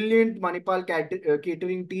brilliant Manipal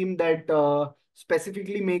catering team that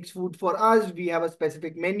specifically makes food for us. We have a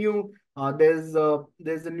specific menu. There's a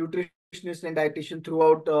nutritionist and dietitian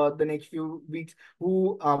throughout the next few weeks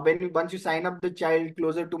who, once you sign up the child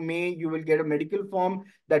closer to May, you will get a medical form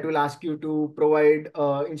that will ask you to provide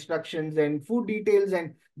instructions and food details,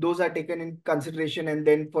 and those are taken in consideration. And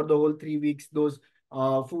then for the whole 3 weeks, the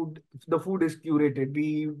food is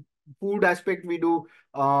curated. Food aspect, we do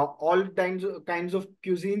all kinds of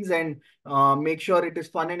cuisines and make sure it is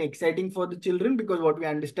fun and exciting for the children, because what we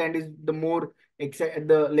understand is the more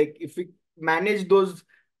if we manage those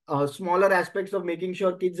smaller aspects of making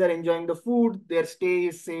sure kids are enjoying the food, their stay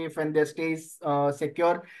is safe and their stay is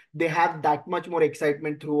secure, they have that much more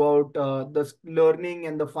excitement throughout the learning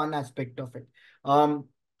and the fun aspect of it.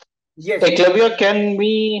 Yes. Eklavya, can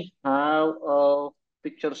we have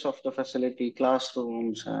pictures of the facility,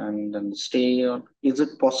 classrooms, and then stay? Or is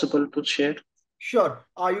it possible to share? Sure.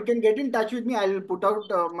 You can get in touch with me. I'll put out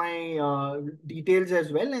my details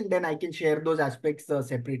as well, and then I can share those aspects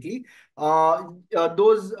separately.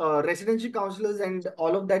 Those residential counselors and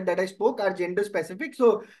all of that I spoke are gender specific.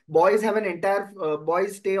 So boys have an entire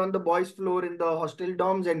boys stay on the boys floor in the hostel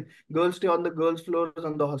dorms, and girls stay on the girls floors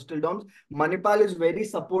on the hostel dorms. Manipal is very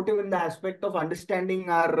supportive in the aspect of understanding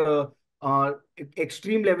our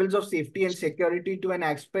extreme levels of safety and security to an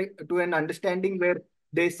understanding where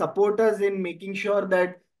they support us in making sure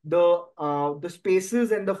that the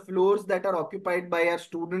spaces and the floors that are occupied by our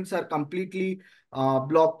students are completely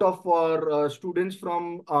blocked off for students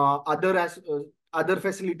from other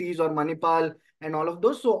facilities or Manipal and all of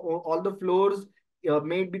those. So all the floors,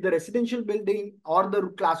 may it be the residential building or the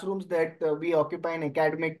classrooms that we occupy in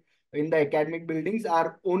academic, in the academic buildings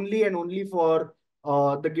are only and only for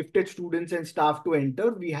the gifted students and staff to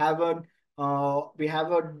enter. We have an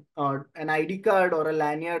ID card or a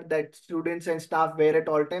lanyard that students and staff wear at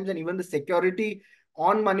all times, and even the security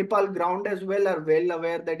on Manipal ground as well are well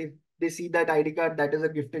aware that if they see that ID card, that is a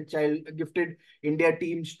gifted child, a gifted India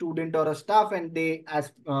team student or a staff, and they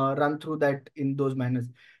run through that in those manners.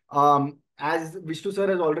 As Vishnu sir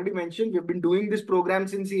has already mentioned, we've been doing this program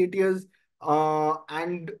since 8 years,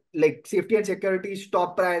 and like safety and security is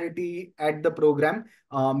top priority at the program.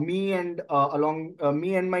 Me and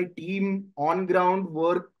my team on ground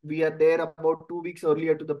work. We are there about 2 weeks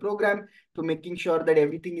earlier to the program to making sure that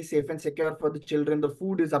everything is safe and secure for the children. The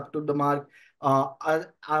food is up to the mark.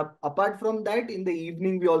 Apart from that, in the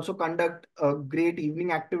evening, we also conduct great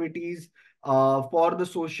evening activities for the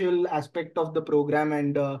social aspect of the program,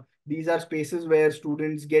 and these are spaces where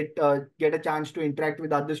students get a chance to interact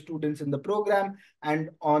with other students in the program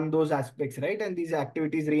and on those aspects, right? And these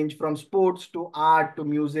activities range from sports to art to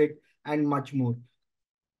music and much more.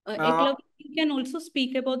 Eklavya, you can also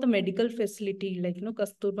speak about the medical facility, like,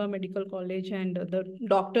 Kasturba Medical College, and the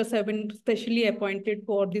doctors have been specially appointed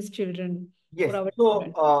for these children. Yes.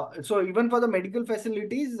 So even for the medical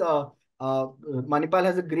facilities, Manipal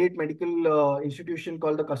has a great medical institution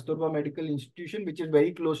called the Kasturba Medical Institution, which is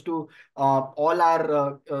very close to all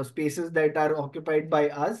our spaces that are occupied by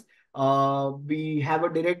us. We have a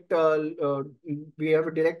direct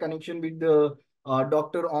connection with the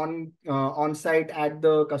doctor on site at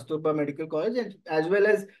the Kasturba Medical College, and as well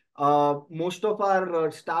as most of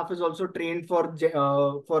our staff is also trained for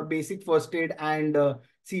basic first aid and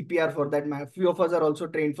CPR for that matter. Few of us are also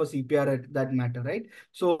trained for CPR at that matter, right?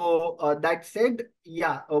 So that said,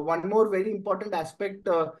 yeah, one more very important aspect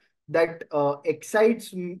that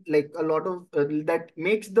excites like a lot of that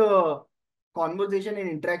makes the conversation and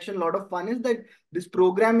interaction a lot of fun is that this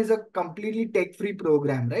program is a completely tech-free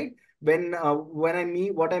program, right? What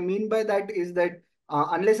I mean by that is that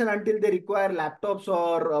unless and until they require laptops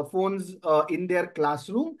or phones in their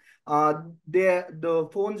classroom, the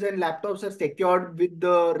phones and laptops are secured with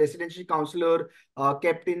the residential counselor,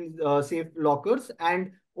 kept in safe lockers,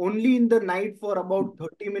 and only in the night for about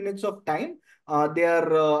 30 minutes of time, they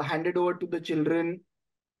are handed over to the children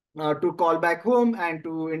to call back home and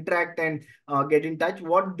to interact and get in touch.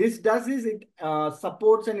 What this does is it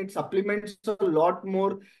supports and it supplements a lot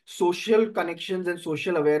more social connections and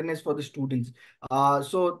social awareness for the students.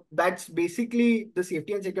 So that's basically the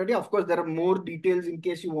safety and security. Of course, there are more details in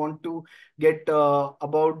case you want to get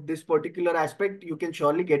about this particular aspect. You can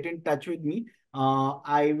surely get in touch with me.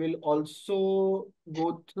 I will also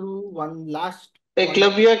go through one last.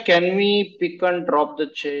 Eklavya, can we pick and drop the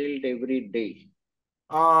child every day?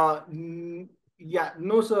 Yeah,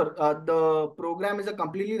 no, sir. The program is a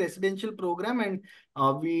completely residential program, and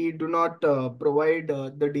we do not provide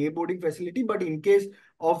the day boarding facility. But in case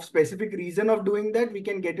of specific reason of doing that, we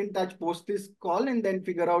can get in touch post this call and then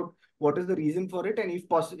figure out what is the reason for it, and if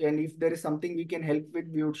possible, and if there is something we can help with,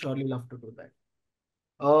 we would surely love to do that.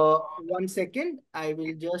 1 second, I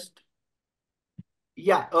will just.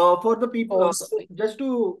 Yeah, for the people, just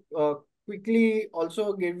to quickly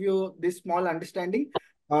also give you this small understanding.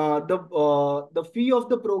 The fee of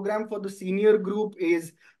the program for the senior group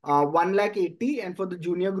is 1,80,000, and for the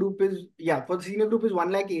junior group is for the senior group is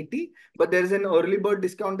 1,80,000. But there is an early bird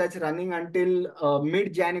discount that's running until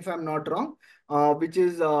mid-Jan, if I'm not wrong, which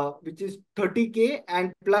is 30K,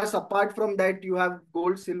 and plus apart from that you have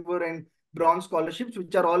gold, silver, and bronze scholarships,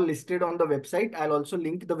 which are all listed on the website. I'll also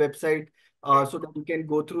link the website so that you can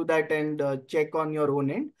go through that and check on your own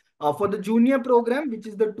end. For the junior program, which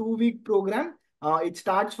is the 2-week program, it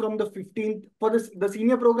starts from the 15th. For the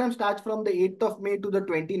senior program starts from the 8th of May to the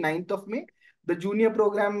 29th of May. The junior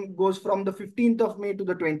program goes from the 15th of May to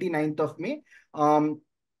the 29th of May. So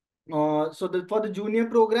for the junior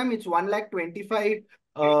program, it's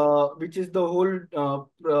 1,25,000, which is the whole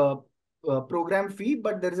program fee,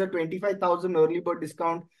 but there is a 25,000 early bird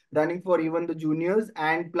discount running for even the juniors,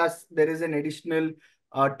 and plus there is an additional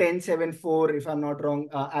 10,740, if I'm not wrong,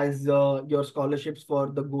 as your scholarships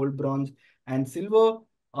for the gold, bronze, and silver.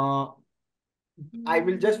 I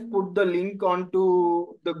will just put the link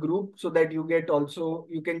onto the group so that you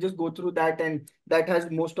can just go through that, and that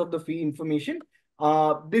has most of the fee information.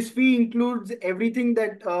 This fee includes everything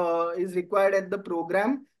that is required at the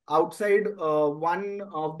program outside one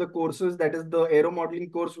of the courses, that is the aero modeling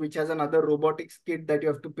course, which has another robotics kit that you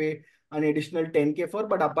have to pay an additional 10K for.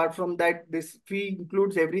 But apart from that, this fee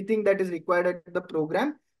includes everything that is required at the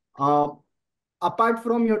program. Apart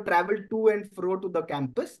from your travel to and fro to the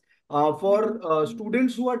campus, For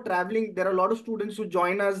students who are traveling, there are a lot of students who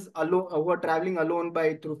join us alone, who are traveling alone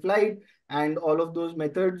by through flight and all of those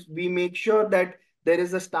methods. We make sure that there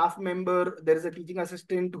is a staff member, there is a teaching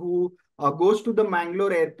assistant who goes to the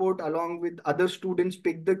Mangalore airport along with other students,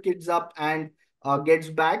 pick the kids up and gets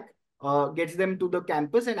back, gets them to the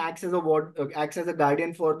campus and acts as a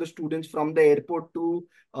guardian for the students from the airport to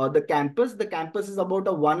the campus. The campus is about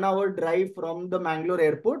a 1 hour drive from the Mangalore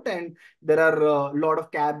airport, and there are a lot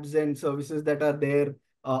of cabs and services that are there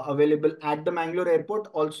available at the Mangalore airport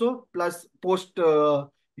also. Plus, post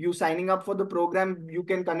you signing up for the program, you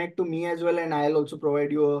can connect to me as well, and I'll also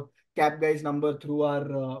provide you a cab guy's number through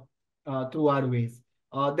our ways.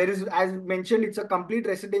 There is, as mentioned, it's a complete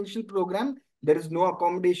residential program. There is no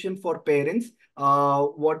accommodation for parents.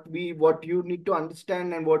 What you need to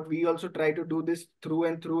understand, and what we also try to do this through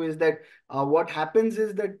and through, is that what happens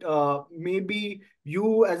is that maybe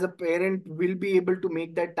you as a parent will be able to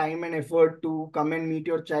make that time and effort to come and meet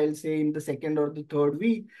your child, say in the second or the third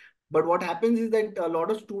week. But what happens is that a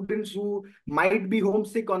lot of students who might be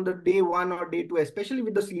homesick on the day 1 or day 2, especially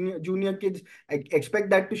with the junior kids, expect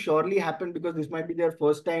that to surely happen because this might be their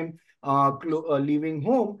first time leaving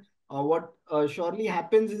home. What surely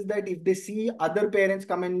happens is that if they see other parents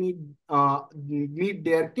come and meet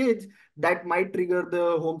their kids, that might trigger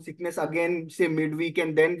the homesickness again, say midweek,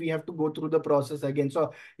 and then we have to go through the process again.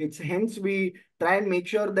 So it's hence we try and make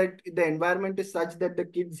sure that the environment is such that the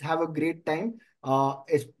kids have a great time.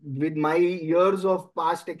 With my years of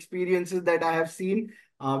past experiences that I have seen,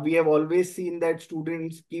 we have always seen that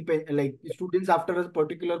students students after a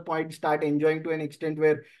particular point start enjoying to an extent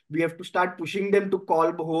where we have to start pushing them to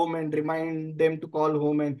call home and remind them to call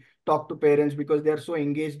home and talk to parents, because they are so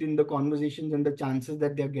engaged in the conversations and the chances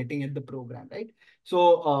that they're getting at the program, right?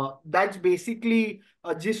 So that's basically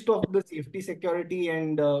a gist of the safety, security,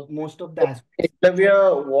 and most of the aspects.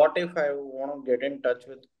 Eklavya, what if I want to get in touch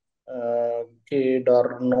with kid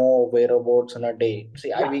or know whereabouts in a day?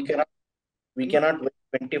 See, we cannot wait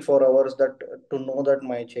 24 hours that to know that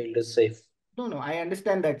my child is safe. No, I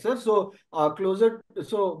understand that, sir. So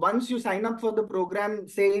once you sign up for the program,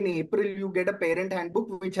 say in April, you get a parent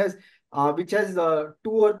handbook which has 2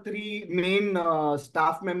 or 3 main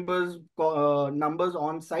staff members numbers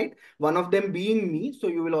on site. One of them being me, so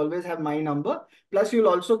you will always have my number. Plus, you'll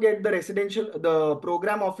also get the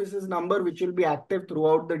program office's number, which will be active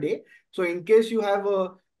throughout the day. So in case you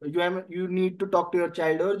need to talk to your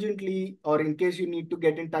child urgently, or in case you need to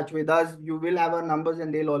get in touch with us, you will have our numbers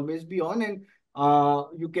and they'll always be on, and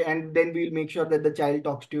and then we'll make sure that the child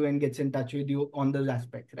talks to you and gets in touch with you on those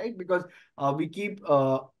aspects, right? Because we keep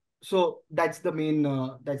so that's the main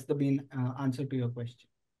answer to your question.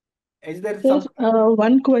 Is there Sir, some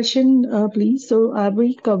one question, please. So, are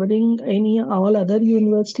we covering all other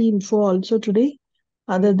university info also today,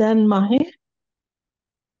 other than Mahe?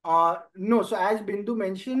 No, so as Bindu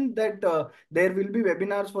mentioned that there will be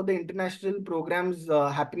webinars for the international programs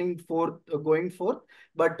happening going forth,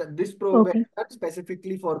 but this program is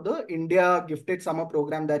specifically for the India Gifted Summer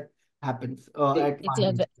Program that happens at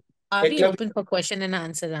Mahe. Are we open for question and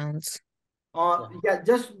answer rounds? Yeah,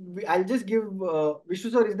 I'll just give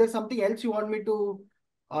Vishnu sir, is there something else you want me to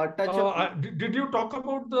touch on? Did you talk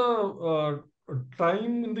about the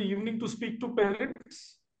time in the evening to speak to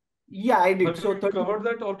parents? Yeah, I did. So covered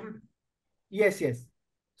that already? Yes.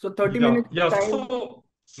 So 30 minutes time.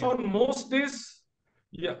 So most days,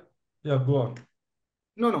 go on.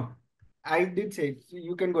 No. I did say it. So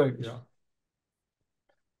you can go ahead. Yeah.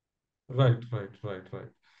 Right.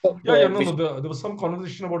 There was some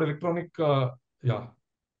conversation about electronic. Srihan,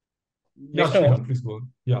 please go on.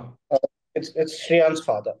 Yeah. It's Shriyan's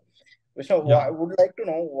father. Vishnu, I would like to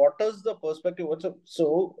know what is the perspective.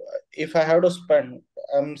 So if I have to spend,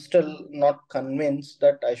 I'm still not convinced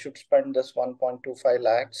that I should spend this 1.25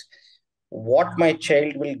 lakhs. What my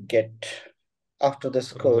child will get after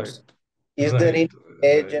this course? Is there any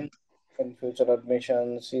age in future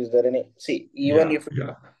admissions? Is there any? See, even if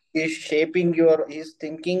he's shaping his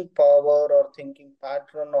thinking power or thinking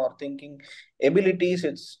pattern or thinking abilities,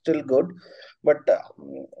 it's still good. But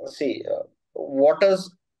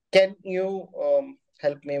can you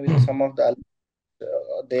help me with some of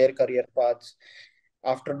their career paths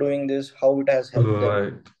after doing this? How it has helped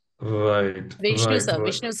them? Right. Vishnu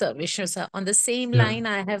sir. On the same line,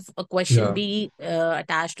 I have a question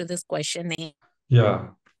attached to this question. Yeah,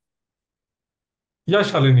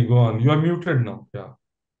 Shalini, go on. You are muted now. Yeah.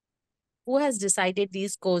 Who has decided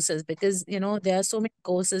these courses? Because there are so many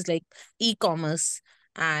courses like e-commerce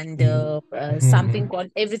and something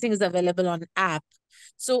called everything is available on app.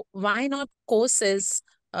 So why not courses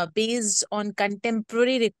based on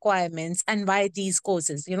contemporary requirements, and why these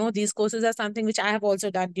courses? These courses are something which I have also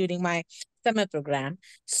done during my summer program.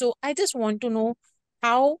 So I just want to know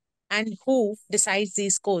how and who decides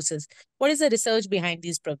these courses. What is the research behind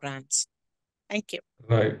these programs? Thank you.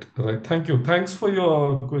 Right. Thank you. Thanks for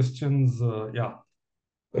your questions. Yeah.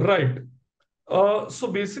 Right. So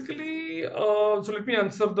basically, so let me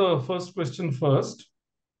answer the first question first.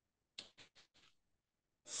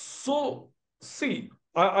 So see,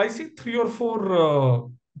 I see 3 or 4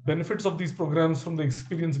 benefits of these programs from the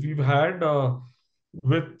experience we've had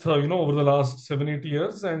with over the last 7-8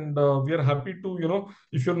 years, and we are happy to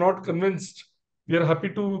if you're not convinced, we are happy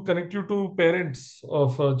to connect you to parents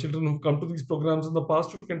of children who come to these programs in the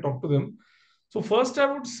past. You can talk to them. So first, I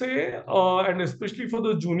would say, and especially for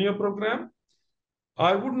the junior program,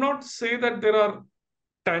 I would not say that there are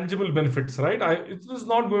tangible benefits, right? It is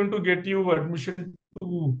not going to get you admission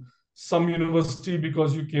to some university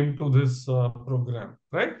because you came to this program,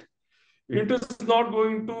 right? It is not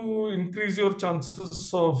going to increase your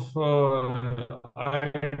chances of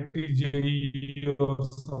IIT JEE or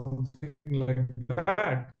something like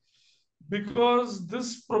that, because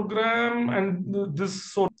this program and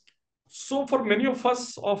this so for many of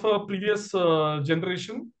us of a previous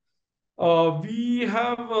generation, we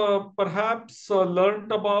have perhaps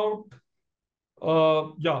learned about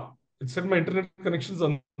yeah, it said my internet connection is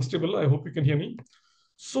unstable. I hope you can hear me.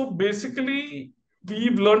 So basically,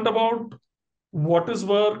 we've learned about what is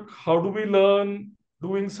work, how do we learn,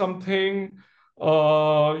 doing something,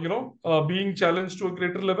 being challenged to a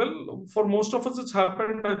greater level. For most of us, it's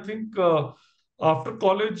happened, I think, after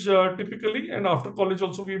college typically, and after college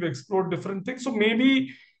also we've explored different things. So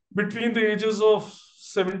maybe between the ages of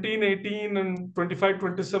 17, 18 and 25,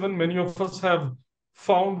 27, many of us have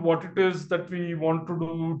found what it is that we want to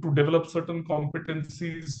do to develop certain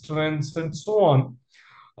competencies, strengths, and so on.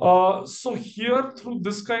 So here through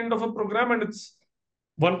this kind of a program, and it's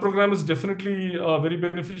one program is definitely very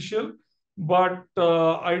beneficial, but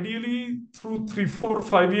ideally through 3, 4,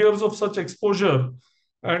 5 years of such exposure.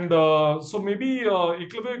 And so maybe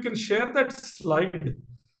Eklavya, you can share that slide,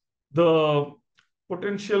 the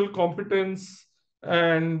potential competence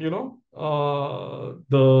and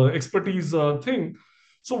the expertise thing.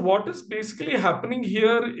 So what is basically happening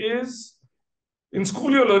here is, in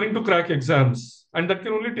school you're learning to crack exams, and that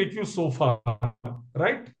can only take you so far,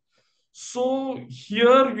 right? So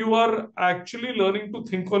here you are actually learning to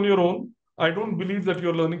think on your own. I don't believe that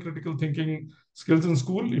you're learning critical thinking skills in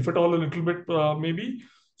school, if at all a little bit maybe.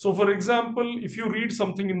 So for example, if you read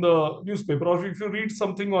something in the newspaper, or if you read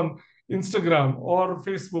something on Instagram or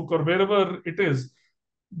Facebook or wherever it is,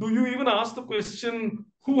 do you even ask the question,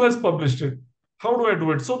 who has published it? How do I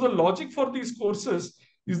do it? So the logic for these courses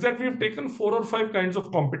is that we have taken 4 or 5 kinds of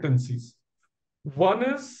competencies. One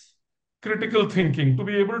is critical thinking, to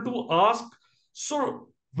be able to ask. So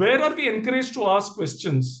where are we encouraged to ask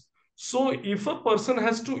questions? So if a person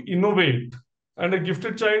has to innovate, and a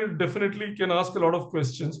gifted child definitely can ask a lot of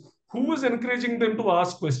questions, who is encouraging them to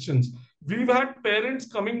ask questions? We've had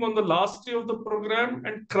parents coming on the last day of the program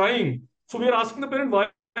and crying. So we are asking the parent, why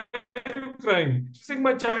are you crying? She's saying,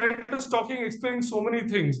 my child is talking, explaining so many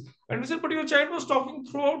things. And we said, but your child was talking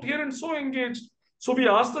throughout here and so engaged. So we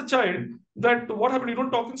asked the child that, what happened? You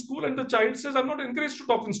don't talk in school? And the child says, I'm not encouraged to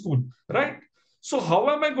talk in school, right? So how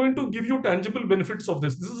am I going to give you tangible benefits of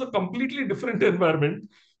this? This is a completely different environment.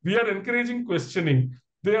 We are encouraging questioning.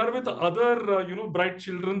 They are with other, bright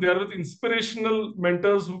children. They are with inspirational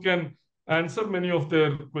mentors who can answer many of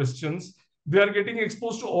their questions. They are getting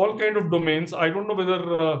exposed to all kinds of domains. I don't know whether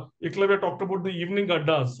Eklavya talked about the evening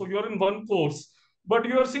addas. So you're in one course, but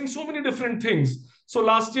you are seeing so many different things. So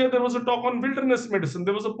last year, there was a talk on wilderness medicine.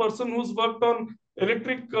 There was a person who's worked on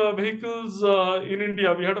electric vehicles in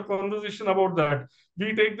India. We had a conversation about that.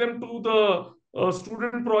 We take them to the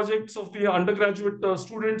student projects of the undergraduate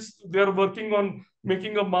students. They are working on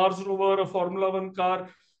making a Mars rover, a Formula 1 car.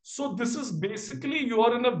 So this is basically, you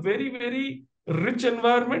are in a very, very rich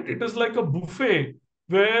environment. It is like a buffet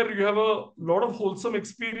where you have a lot of wholesome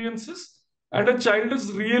experiences, and a child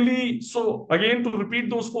is really, so again, to repeat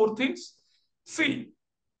those 4 things, see,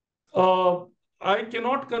 I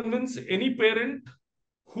cannot convince any parent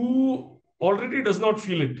who already does not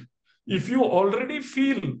feel it. If you already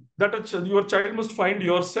feel that your child must find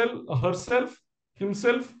yourself, herself,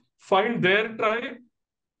 himself, find their tribe,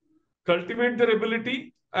 cultivate their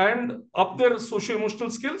ability, and up their socio-emotional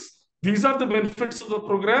skills, these are the benefits of the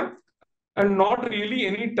program, and not really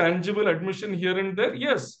any tangible admission here and there.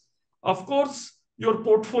 Yes, of course, your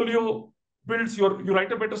portfolio builds you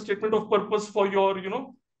write a better statement of purpose for your,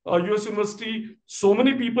 US University, so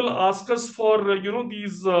many people ask us for,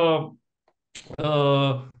 these, what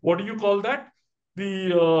do you call that?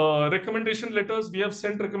 The recommendation letters. We have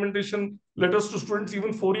sent recommendation letters to students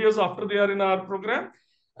even 4 years after they are in our program.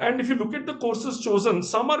 And if you look at the courses chosen,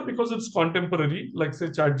 some are because it's contemporary, like say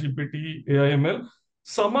ChatGPT, AIML.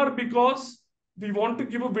 Some are because we want to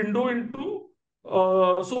give a window into,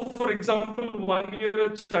 so for example, 1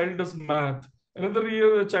 year a child does math, another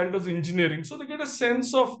year a child does engineering. So they get a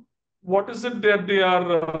sense of what is it that they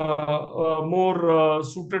are more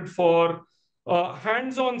suited for,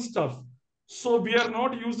 hands-on stuff. So we are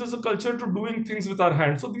not used as a culture to doing things with our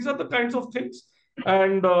hands. So these are the kinds of things.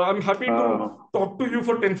 And I'm happy to talk to you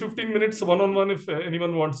for 10-15 minutes one-on-one if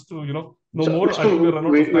anyone wants to, know more. I think we're run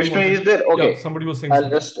out of time Vishnu, already. is there? Okay. Yeah, somebody was saying I'll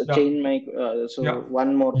something. just Yeah. change my. Yeah.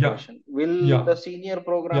 One more Yeah. question. Will Yeah. the senior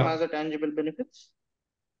program Yeah. has a tangible benefits?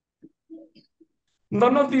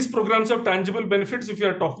 None of these programs have tangible benefits if you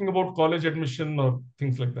are talking about college admission or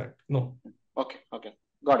things like that. No. Okay. Okay.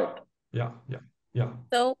 Got it. Yeah. Yeah. Yeah.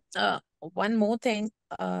 So, one more thing,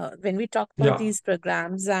 when we talk about Yeah. these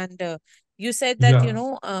programs, and you said that,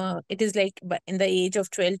 Yeah. it is like in the age of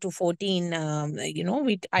 12 to 14,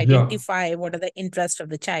 we identify what are the interests of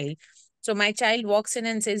the child. So my child walks in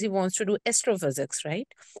and says he wants to do astrophysics, right?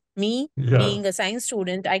 Me Yeah. being a science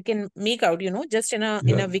student, I can make out, just in a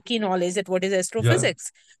Yeah. wiki knowledge that what is Yeah.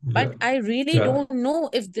 astrophysics. But Yeah. I really Yeah. don't know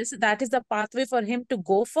if that is the pathway for him to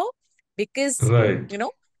go for, because Right.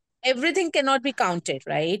 everything cannot be counted,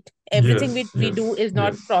 right? Everything Yes. we do Yes. is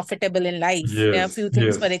not Yes. profitable in life. There are Yes. few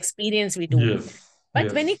things for Yes. experience we do. Yes.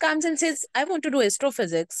 But when he Yes. comes and says, I want to do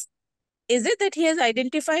astrophysics, is it that he has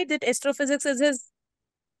identified that astrophysics is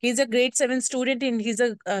he's a grade 7 student and he's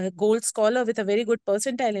a gold scholar with a very good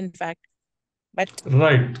percentile, in fact. But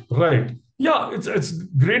Right. Right. Yeah, it's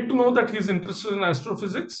great to know that he's interested in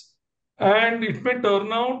astrophysics, and it may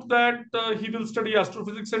turn out that he will study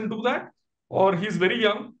astrophysics and do that, or he's very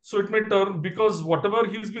young, so it may turn, because whatever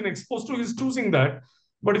he's been exposed to, he's choosing that.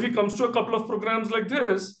 But if he comes to a couple of programs like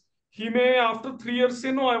this, he may after 3 years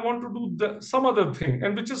say, no, I want to do some other thing,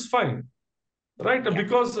 and which is fine, right? Yeah.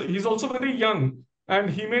 Because he's also very young, and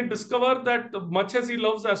he may discover that much as he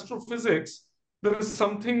loves astrophysics, there is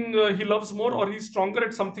something he loves more, or he's stronger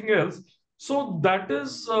at something else. So that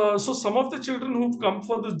is, so some of the children who've come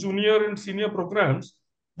for the junior and senior programs,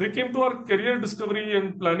 they came to our career discovery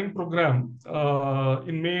and planning program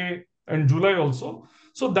in May and July also.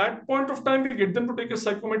 So that point of time, we get them to take a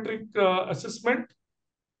psychometric assessment,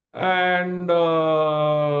 and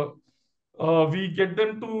we get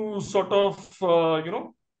them to sort of,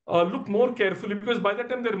 look more carefully, because by that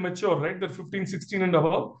time they're mature, right? They're 15, 16 and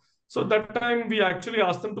above. So that time we actually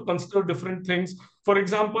ask them to consider different things. For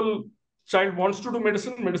example, child wants to do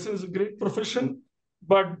medicine. Medicine is a great profession,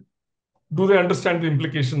 but do they understand the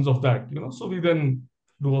implications of that? So we then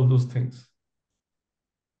do all those things.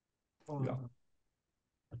 Yeah.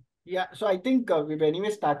 Yeah, so I think we've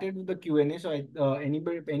anyway started with the Q&A. So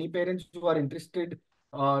any parents who are interested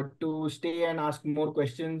to stay and ask more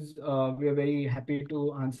questions, we are very happy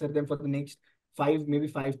to answer them for the next 5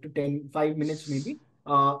 minutes maybe.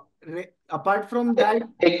 Apart from that,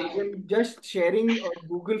 I am just sharing a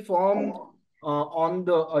Google form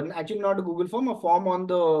actually not a Google form, a form on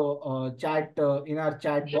the chat in our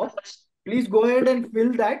chat box. Please go ahead and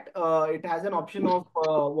fill that. It has an option of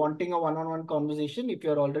wanting a one-on-one conversation. If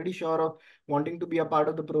you're already sure of wanting to be a part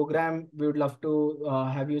of the program, we would love to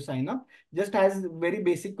have you sign up. Just as very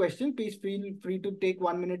basic question, please feel free to take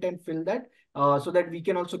 1 minute and fill that so that we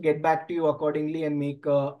can also get back to you accordingly and make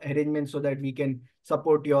arrangements so that we can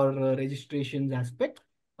support your registrations aspect.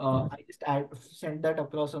 I just sent that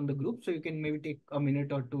across on the group, so you can maybe take a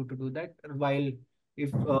minute or two to do that. While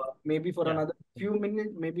if maybe for another few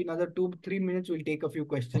minutes, maybe another 2-3 minutes, we'll take a few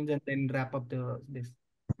questions and then wrap up this.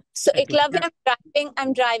 So Eklavya,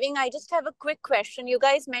 I'm driving. I just have a quick question. You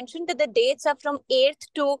guys mentioned that the dates are from 8th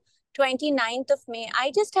to 29th of May.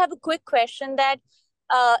 I just have a quick question that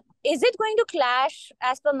is it going to clash,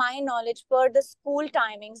 as per my knowledge, for the school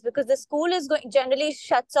timings? Because the school is generally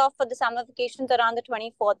shuts off for the summer vacations around the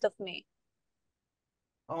 24th of May.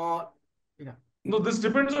 Yeah. No, this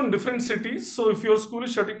depends on different cities. So if your school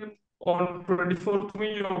is shutting in on 24th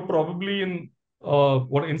May, you're probably in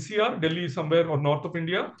NCR, Delhi somewhere, or north of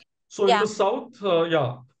India. So in the south,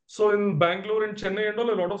 yeah. So in Bangalore and Chennai and all,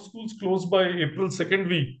 a lot of schools close by April 2nd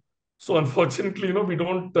week. So unfortunately, we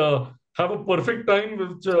don't have a perfect time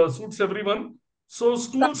which suits everyone. So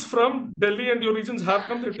schools from Delhi and your regions have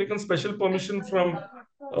come. They've taken special permission from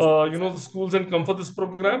the schools and come for this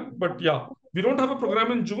program. But yeah, we don't have a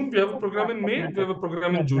program in June. We have a program in May. We have a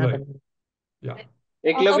program in July. Yeah.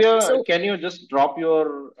 Eklavya, so can you just drop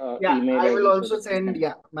your Yeah, email I will ID so also that send.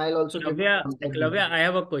 Yeah, I'll also give Eklavya, contact Eklavya, details. I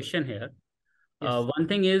have a question here. Yes. One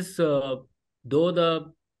thing is, though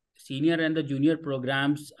the senior and the junior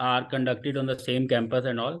programs are conducted on the same campus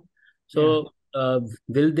and all, so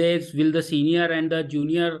will the senior and the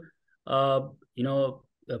junior,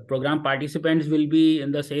 program participants will be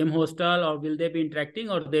in the same hostel, or will they be interacting,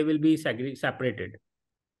 or they will be separated?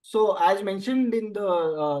 So as mentioned in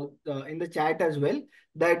the chat as well,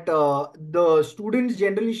 that the students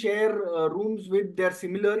generally share rooms with their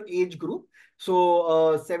similar age group.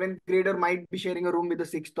 So seventh grader might be sharing a room with the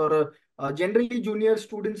sixth, or generally junior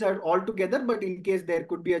students are all together. But in case there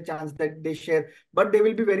could be a chance that they share, but they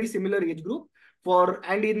will be very similar age group.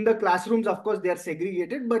 And in the classrooms, of course, they are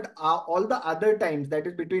segregated. But all the other times, that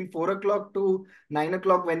is between 4 o'clock to 9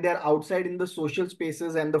 o'clock, when they are outside in the social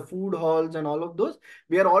spaces and the food halls and all of those,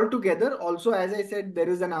 we are all together. Also, as I said, there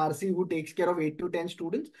is an RC who takes care of 8 to 10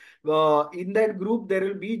 students. In that group, there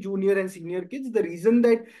will be junior and senior kids. The reason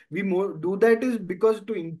that we do that is because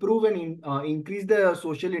to improve and increase the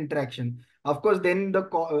social interaction. Of course, then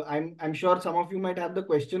I'm sure some of you might have the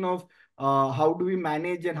question of how do we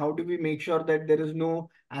manage and how do we make sure that there is no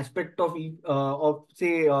aspect of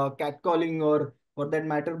say catcalling, or for that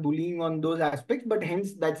matter bullying on those aspects. But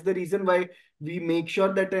hence that's the reason why we make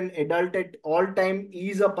sure that an adult at all time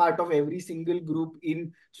is a part of every single group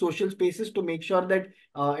in social spaces, to make sure that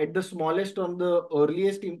at the smallest, on the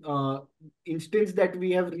earliest instance that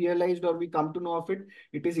we have realized or we come to know of it,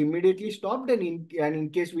 it is immediately stopped. And in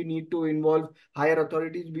case we need to involve higher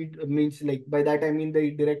authorities, we means, like, by that I mean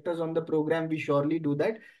the directors on the program, we surely do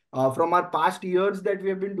that. From our past years that we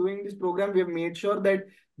have been doing this program, we have made sure that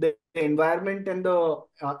the environment and the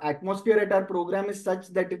atmosphere at our program is such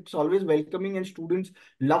that it's always welcoming and students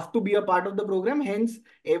love to be a part of the program. Hence,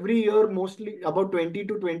 every year, mostly about 20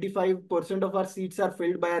 to 25% of our seats are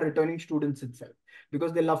filled by our returning students itself,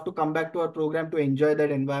 because they love to come back to our program to enjoy that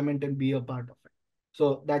environment and be a part of it.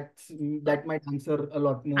 So that might answer a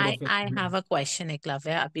lot more of it. I have a question,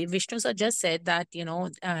 Eklavya. Vishnu sir just said that,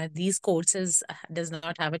 these courses does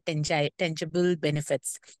not have a tangible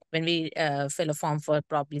benefits when we fill a form for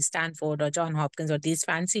probably Stanford or John Hopkins or these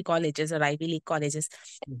fancy colleges or Ivy League colleges.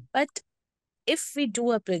 But if we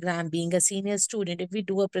do a program, being a senior student, if we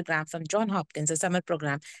do a program from John Hopkins, a summer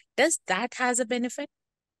program, does that has a benefit?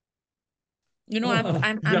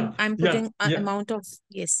 I'm putting an amount of,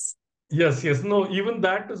 yes. Yes. No, even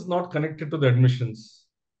that is not connected to the admissions,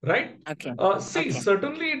 right? Okay.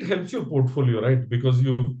 Certainly it helps your portfolio, right? Because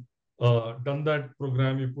you've done that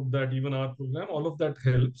program, you put that, even our program, all of that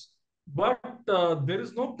helps. But there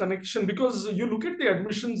is no connection, because you look at the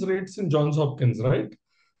admissions rates in Johns Hopkins, right?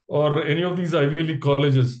 Or any of these Ivy League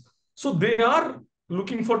colleges. So they are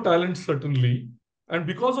looking for talent, certainly. And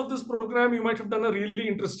because of this program, you might have done a really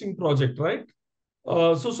interesting project, right?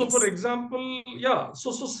 For example,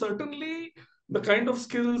 so certainly the kind of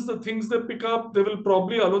skills, the things they pick up, they will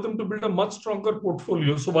probably allow them to build a much stronger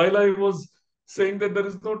portfolio. So while I was saying that there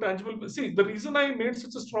is no tangible, the reason I made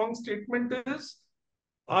such a strong statement is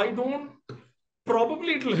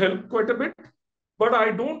probably it will help quite a bit, but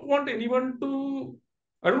I don't want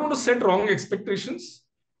to set wrong expectations.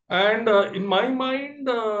 And in my mind,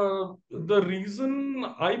 the reason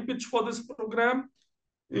I pitch for this program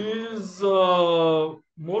is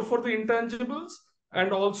more for the intangibles,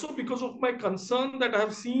 and also because of my concern that I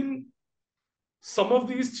have seen some of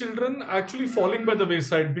these children actually falling by the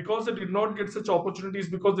wayside because they did not get such opportunities,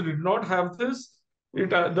 because they did not have this,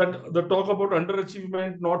 that the talk about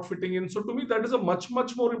underachievement, not fitting in. So to me, that is a much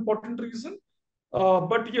more important reason.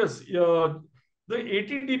 But yes, the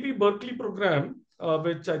ATDP Berkeley program,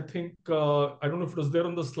 which I think, I don't know if it was there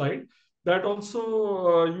on the slide, that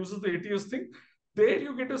also uses the ATS thing. There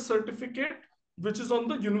you get a certificate which is on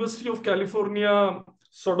the University of California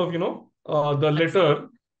sort of, the letter.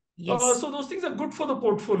 Yes. So those things are good for the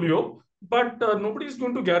portfolio, but nobody is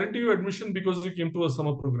going to guarantee you admission because you came to a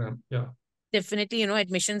summer program. Yeah. Definitely,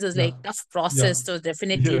 admissions is like tough process. So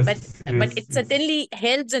definitely, but it certainly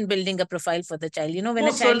helps in building a profile for the child. When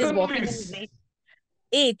a child is walking in grade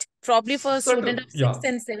 8, probably for a student of 6th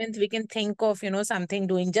and 7th, we can think of, something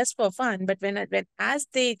doing just for fun. But when as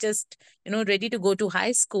they just, ready to go to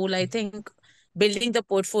high school, I think building the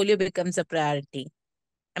portfolio becomes a priority.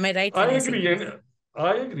 Am I right?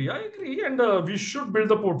 I agree. And we should build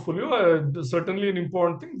the portfolio. Certainly an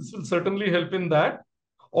important thing. This will certainly help in that.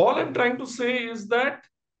 All I'm trying to say is that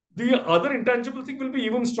the other intangible thing will be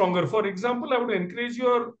even stronger. For example, I would encourage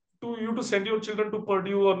you to send your children to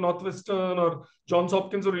Purdue or Northwestern or Johns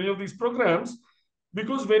Hopkins or any of these programs,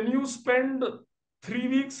 because when you spend 3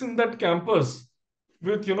 weeks in that campus,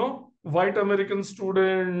 with, white American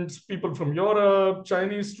students, people from Europe,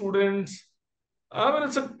 Chinese students. I mean,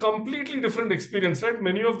 it's a completely different experience, right?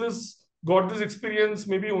 Many of this got this experience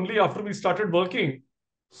maybe only after we started working.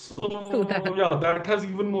 So yeah, that has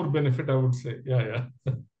even more benefit, I would say. Yeah.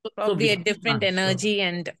 Probably a different energy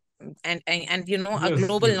and a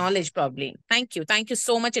global knowledge probably. Thank you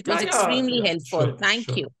so much. It was extremely helpful.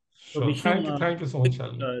 Thank you. So Vishnu, thank you so much,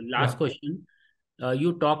 Shalini. Last question.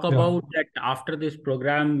 You talk about that after this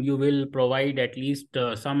program, you will provide at least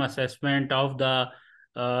some assessment of the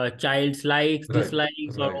child's likes,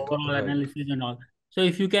 dislikes, or overall analysis and all. So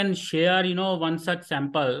if you can share, one such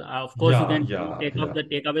sample, of course you can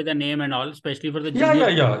take away the name and all, especially for the junior.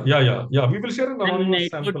 Yeah. We will share an anonymous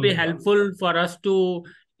sample. It would be helpful for us to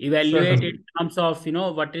evaluate in terms of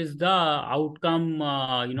what is the outcome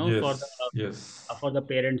for the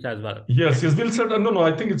parents as well. Yes, we'll certainly. No,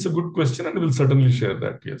 I think it's a good question, and we'll certainly share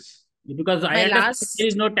that. Yes, because I understand there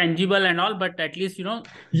is no tangible and all, but at least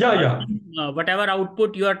whatever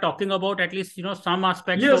output you are talking about, at least some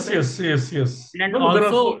aspects. Yes. And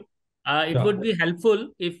also, it would be helpful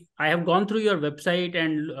if I have gone through your website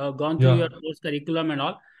and gone through your course curriculum and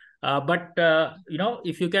all. But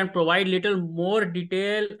if you can provide little more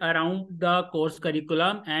detail around the course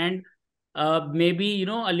curriculum and maybe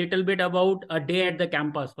a little bit about a day at the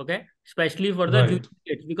campus, okay, especially for the junior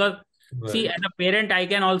kids, because see, as a parent I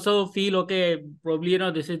can also feel okay, probably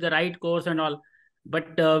this is the right course and all, but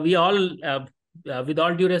we all with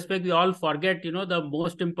all due respect, we all forget the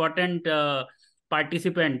most important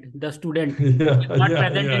participant, the student. Not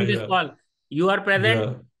present in this call. You are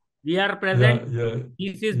present. We are present.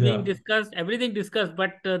 This is being discussed, everything discussed,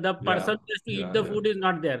 but the person who has to eat the food is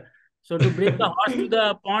not there. So to bring the horse to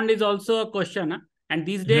the pond is also a question. Huh? And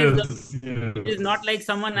these days, it is not like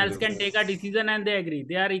someone else can take a decision and they agree.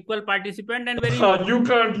 They are equal participant and very. You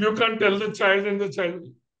can't tell the child and the child.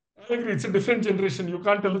 I agree. It's a different generation. You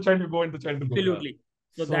can't tell the child you go and the child to go. Absolutely.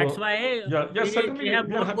 So that's why. Certainly. We have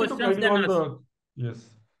more questions than us. Yes.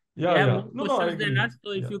 We have more questions than us.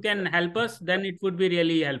 So if you can help us, then it would be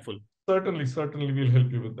really helpful. Certainly, we'll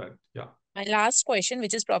help you with that. Yeah. My last question,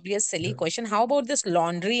 which is probably a silly question. How about this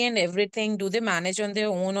laundry and everything? Do they manage on their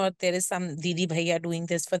own, or there is some Didi Bhaiya doing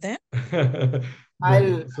this for them?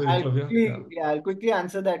 I'll quickly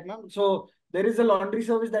answer that, ma'am. So there is a laundry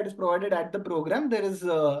service that is provided at the program. There is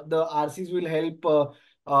the RCs will help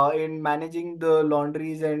in managing the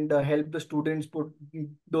laundries and help the students put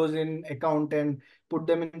those in account and put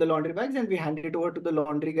them in the laundry bags, and we hand it over to the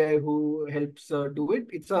laundry guy who helps do it.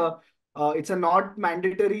 It's a not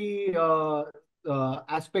mandatory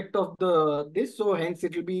aspect of this, so hence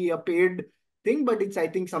it will be a paid thing, but it's I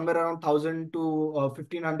think somewhere around 1,000 to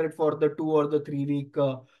 1,500 for the 2 or the 3 week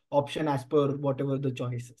option as per whatever the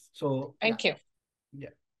choice is. So thank you. Yeah.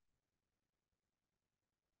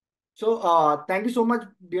 So thank you so much,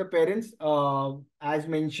 dear parents. As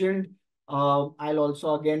mentioned, I'll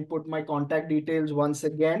also again put my contact details once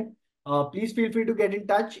again. Please feel free to get in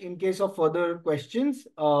touch in case of further questions.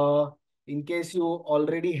 In case you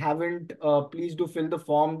already haven't, please do fill the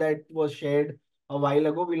form that was shared a while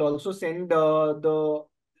ago. We'll also send the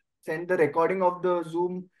recording of the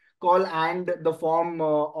Zoom call and the form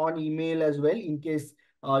on email as well, in case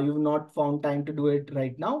you've not found time to do it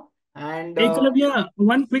right now. And Eklavya,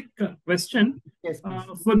 one quick question. Yes,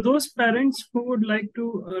 for those parents who would like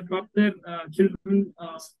to drop their children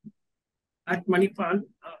at Manipal,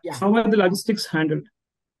 how are the logistics handled?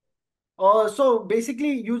 So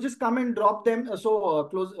basically, you just come and drop them.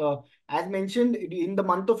 As mentioned, in the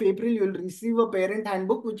month of April, you will receive a parent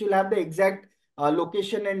handbook, which will have the exact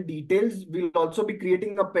location and details. We'll also be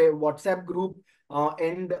creating a WhatsApp group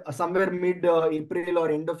somewhere mid-April or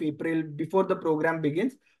end of April before the program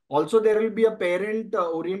begins. Also, there will be a parent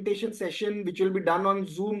orientation session, which will be done on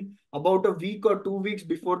Zoom about a week or 2 weeks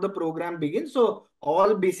before the program begins. So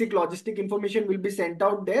all basic logistic information will be sent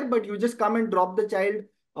out there, but you just come and drop the child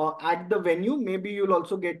at the venue. Maybe you'll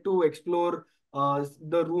also get to explore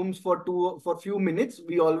the rooms for few minutes.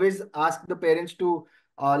 We always ask the parents to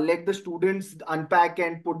let the students unpack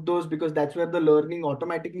and put those, because that's where the learning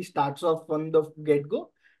automatically starts off from the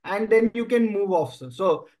get-go. And then you can move off, sir.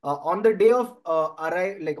 So on the day of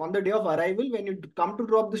arrival, when you come to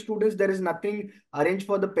drop the students, there is nothing arranged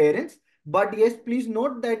for the parents. But yes, please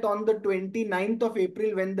note that on the 29th of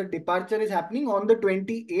April, when the departure is happening, on the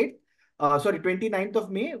 29th of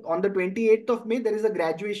May, on the 28th of May, there is a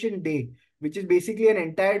graduation day, which is basically an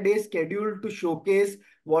entire day scheduled to showcase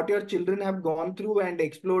what your children have gone through and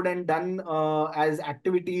explored and done as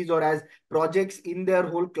activities or as projects in their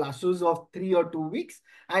whole classes of 3 or 2 weeks.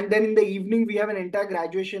 And then in the evening, we have an entire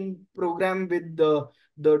graduation program with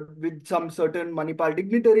with some certain Manipal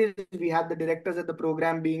dignitaries. We have the directors at the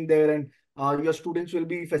program being there, and your students will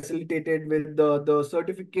be facilitated with the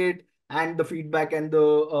certificate and the feedback and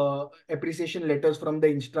the appreciation letters from the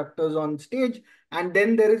instructors on stage. And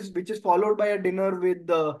then which is followed by a dinner with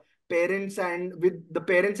the parents and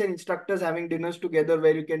instructors having dinners together,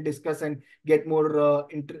 where you can discuss and get more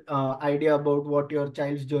idea about what your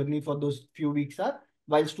child's journey for those few weeks are,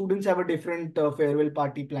 while students have a different farewell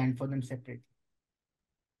party planned for them separately.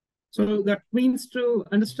 So that means, to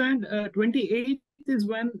understand, 28th is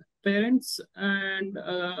when parents and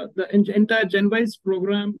the entire GenWise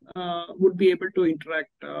program would be able to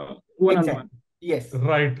interact one-on-one. Exactly. Yes.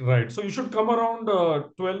 Right. So you should come around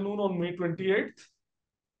 12 noon on May 28th.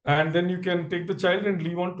 And then you can take the child and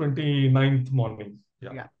leave on 29th morning.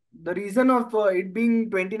 Yeah. The reason of it being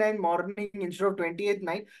 29th morning instead of 28th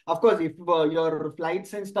night, of course, if your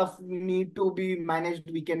flights and stuff need to be managed,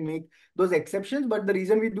 we can make those exceptions. But the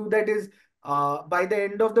reason we do that is by the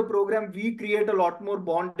end of the program, we create a lot more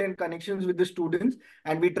bond and connections with the students.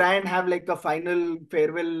 And we try and have like a final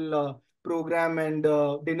farewell program and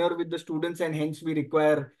dinner with the students. And hence we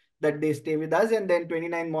require that they stay with us, and then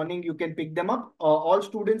 29 morning you can pick them up. All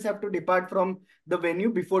students have to depart from the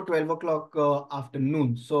venue before 12 o'clock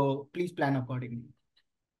afternoon. So please plan accordingly.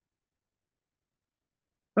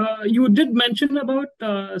 You did mention about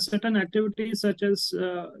certain activities such as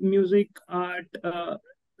music, art,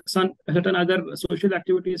 certain other social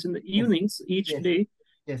activities in the evenings each day.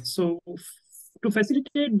 Yes. So to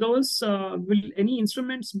facilitate those, will any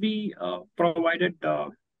instruments be provided?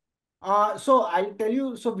 So I'll tell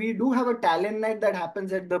you, so we do have a talent night that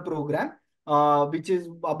happens at the program, which is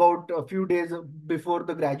about a few days before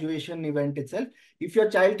the graduation event itself. If your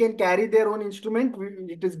child can carry their own instrument,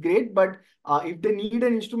 it is great. But if they need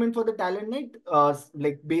an instrument for the talent night,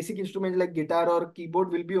 like basic instruments like guitar or keyboard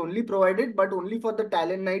will be only provided, but only for the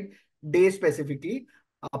talent night day specifically.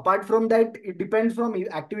 Apart from that, it depends from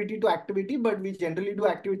activity to activity, but we generally do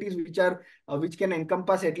activities which can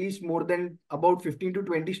encompass at least more than about 15 to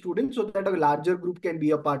 20 students, so that a larger group can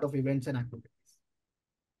be a part of events and activities.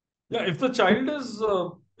 Yeah, if the child is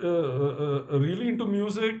really into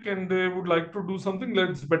music and they would like to do something,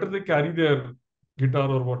 it's better they carry their guitar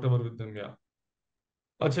or whatever with them. Yeah.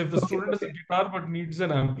 Achha, if the student has a guitar but needs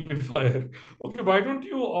an amplifier, okay, why don't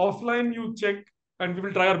you offline you check and we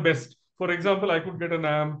will try our best. For example, I could get an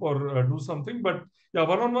amp or do something, but yeah,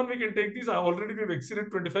 one-on-one we can take these. We've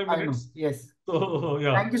exceeded 25 minutes. Yes. So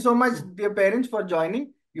yeah. Thank you so much, dear parents, for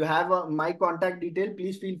joining. You have my contact detail.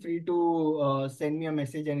 Please feel free to send me a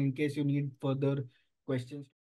message, and in case you need further questions.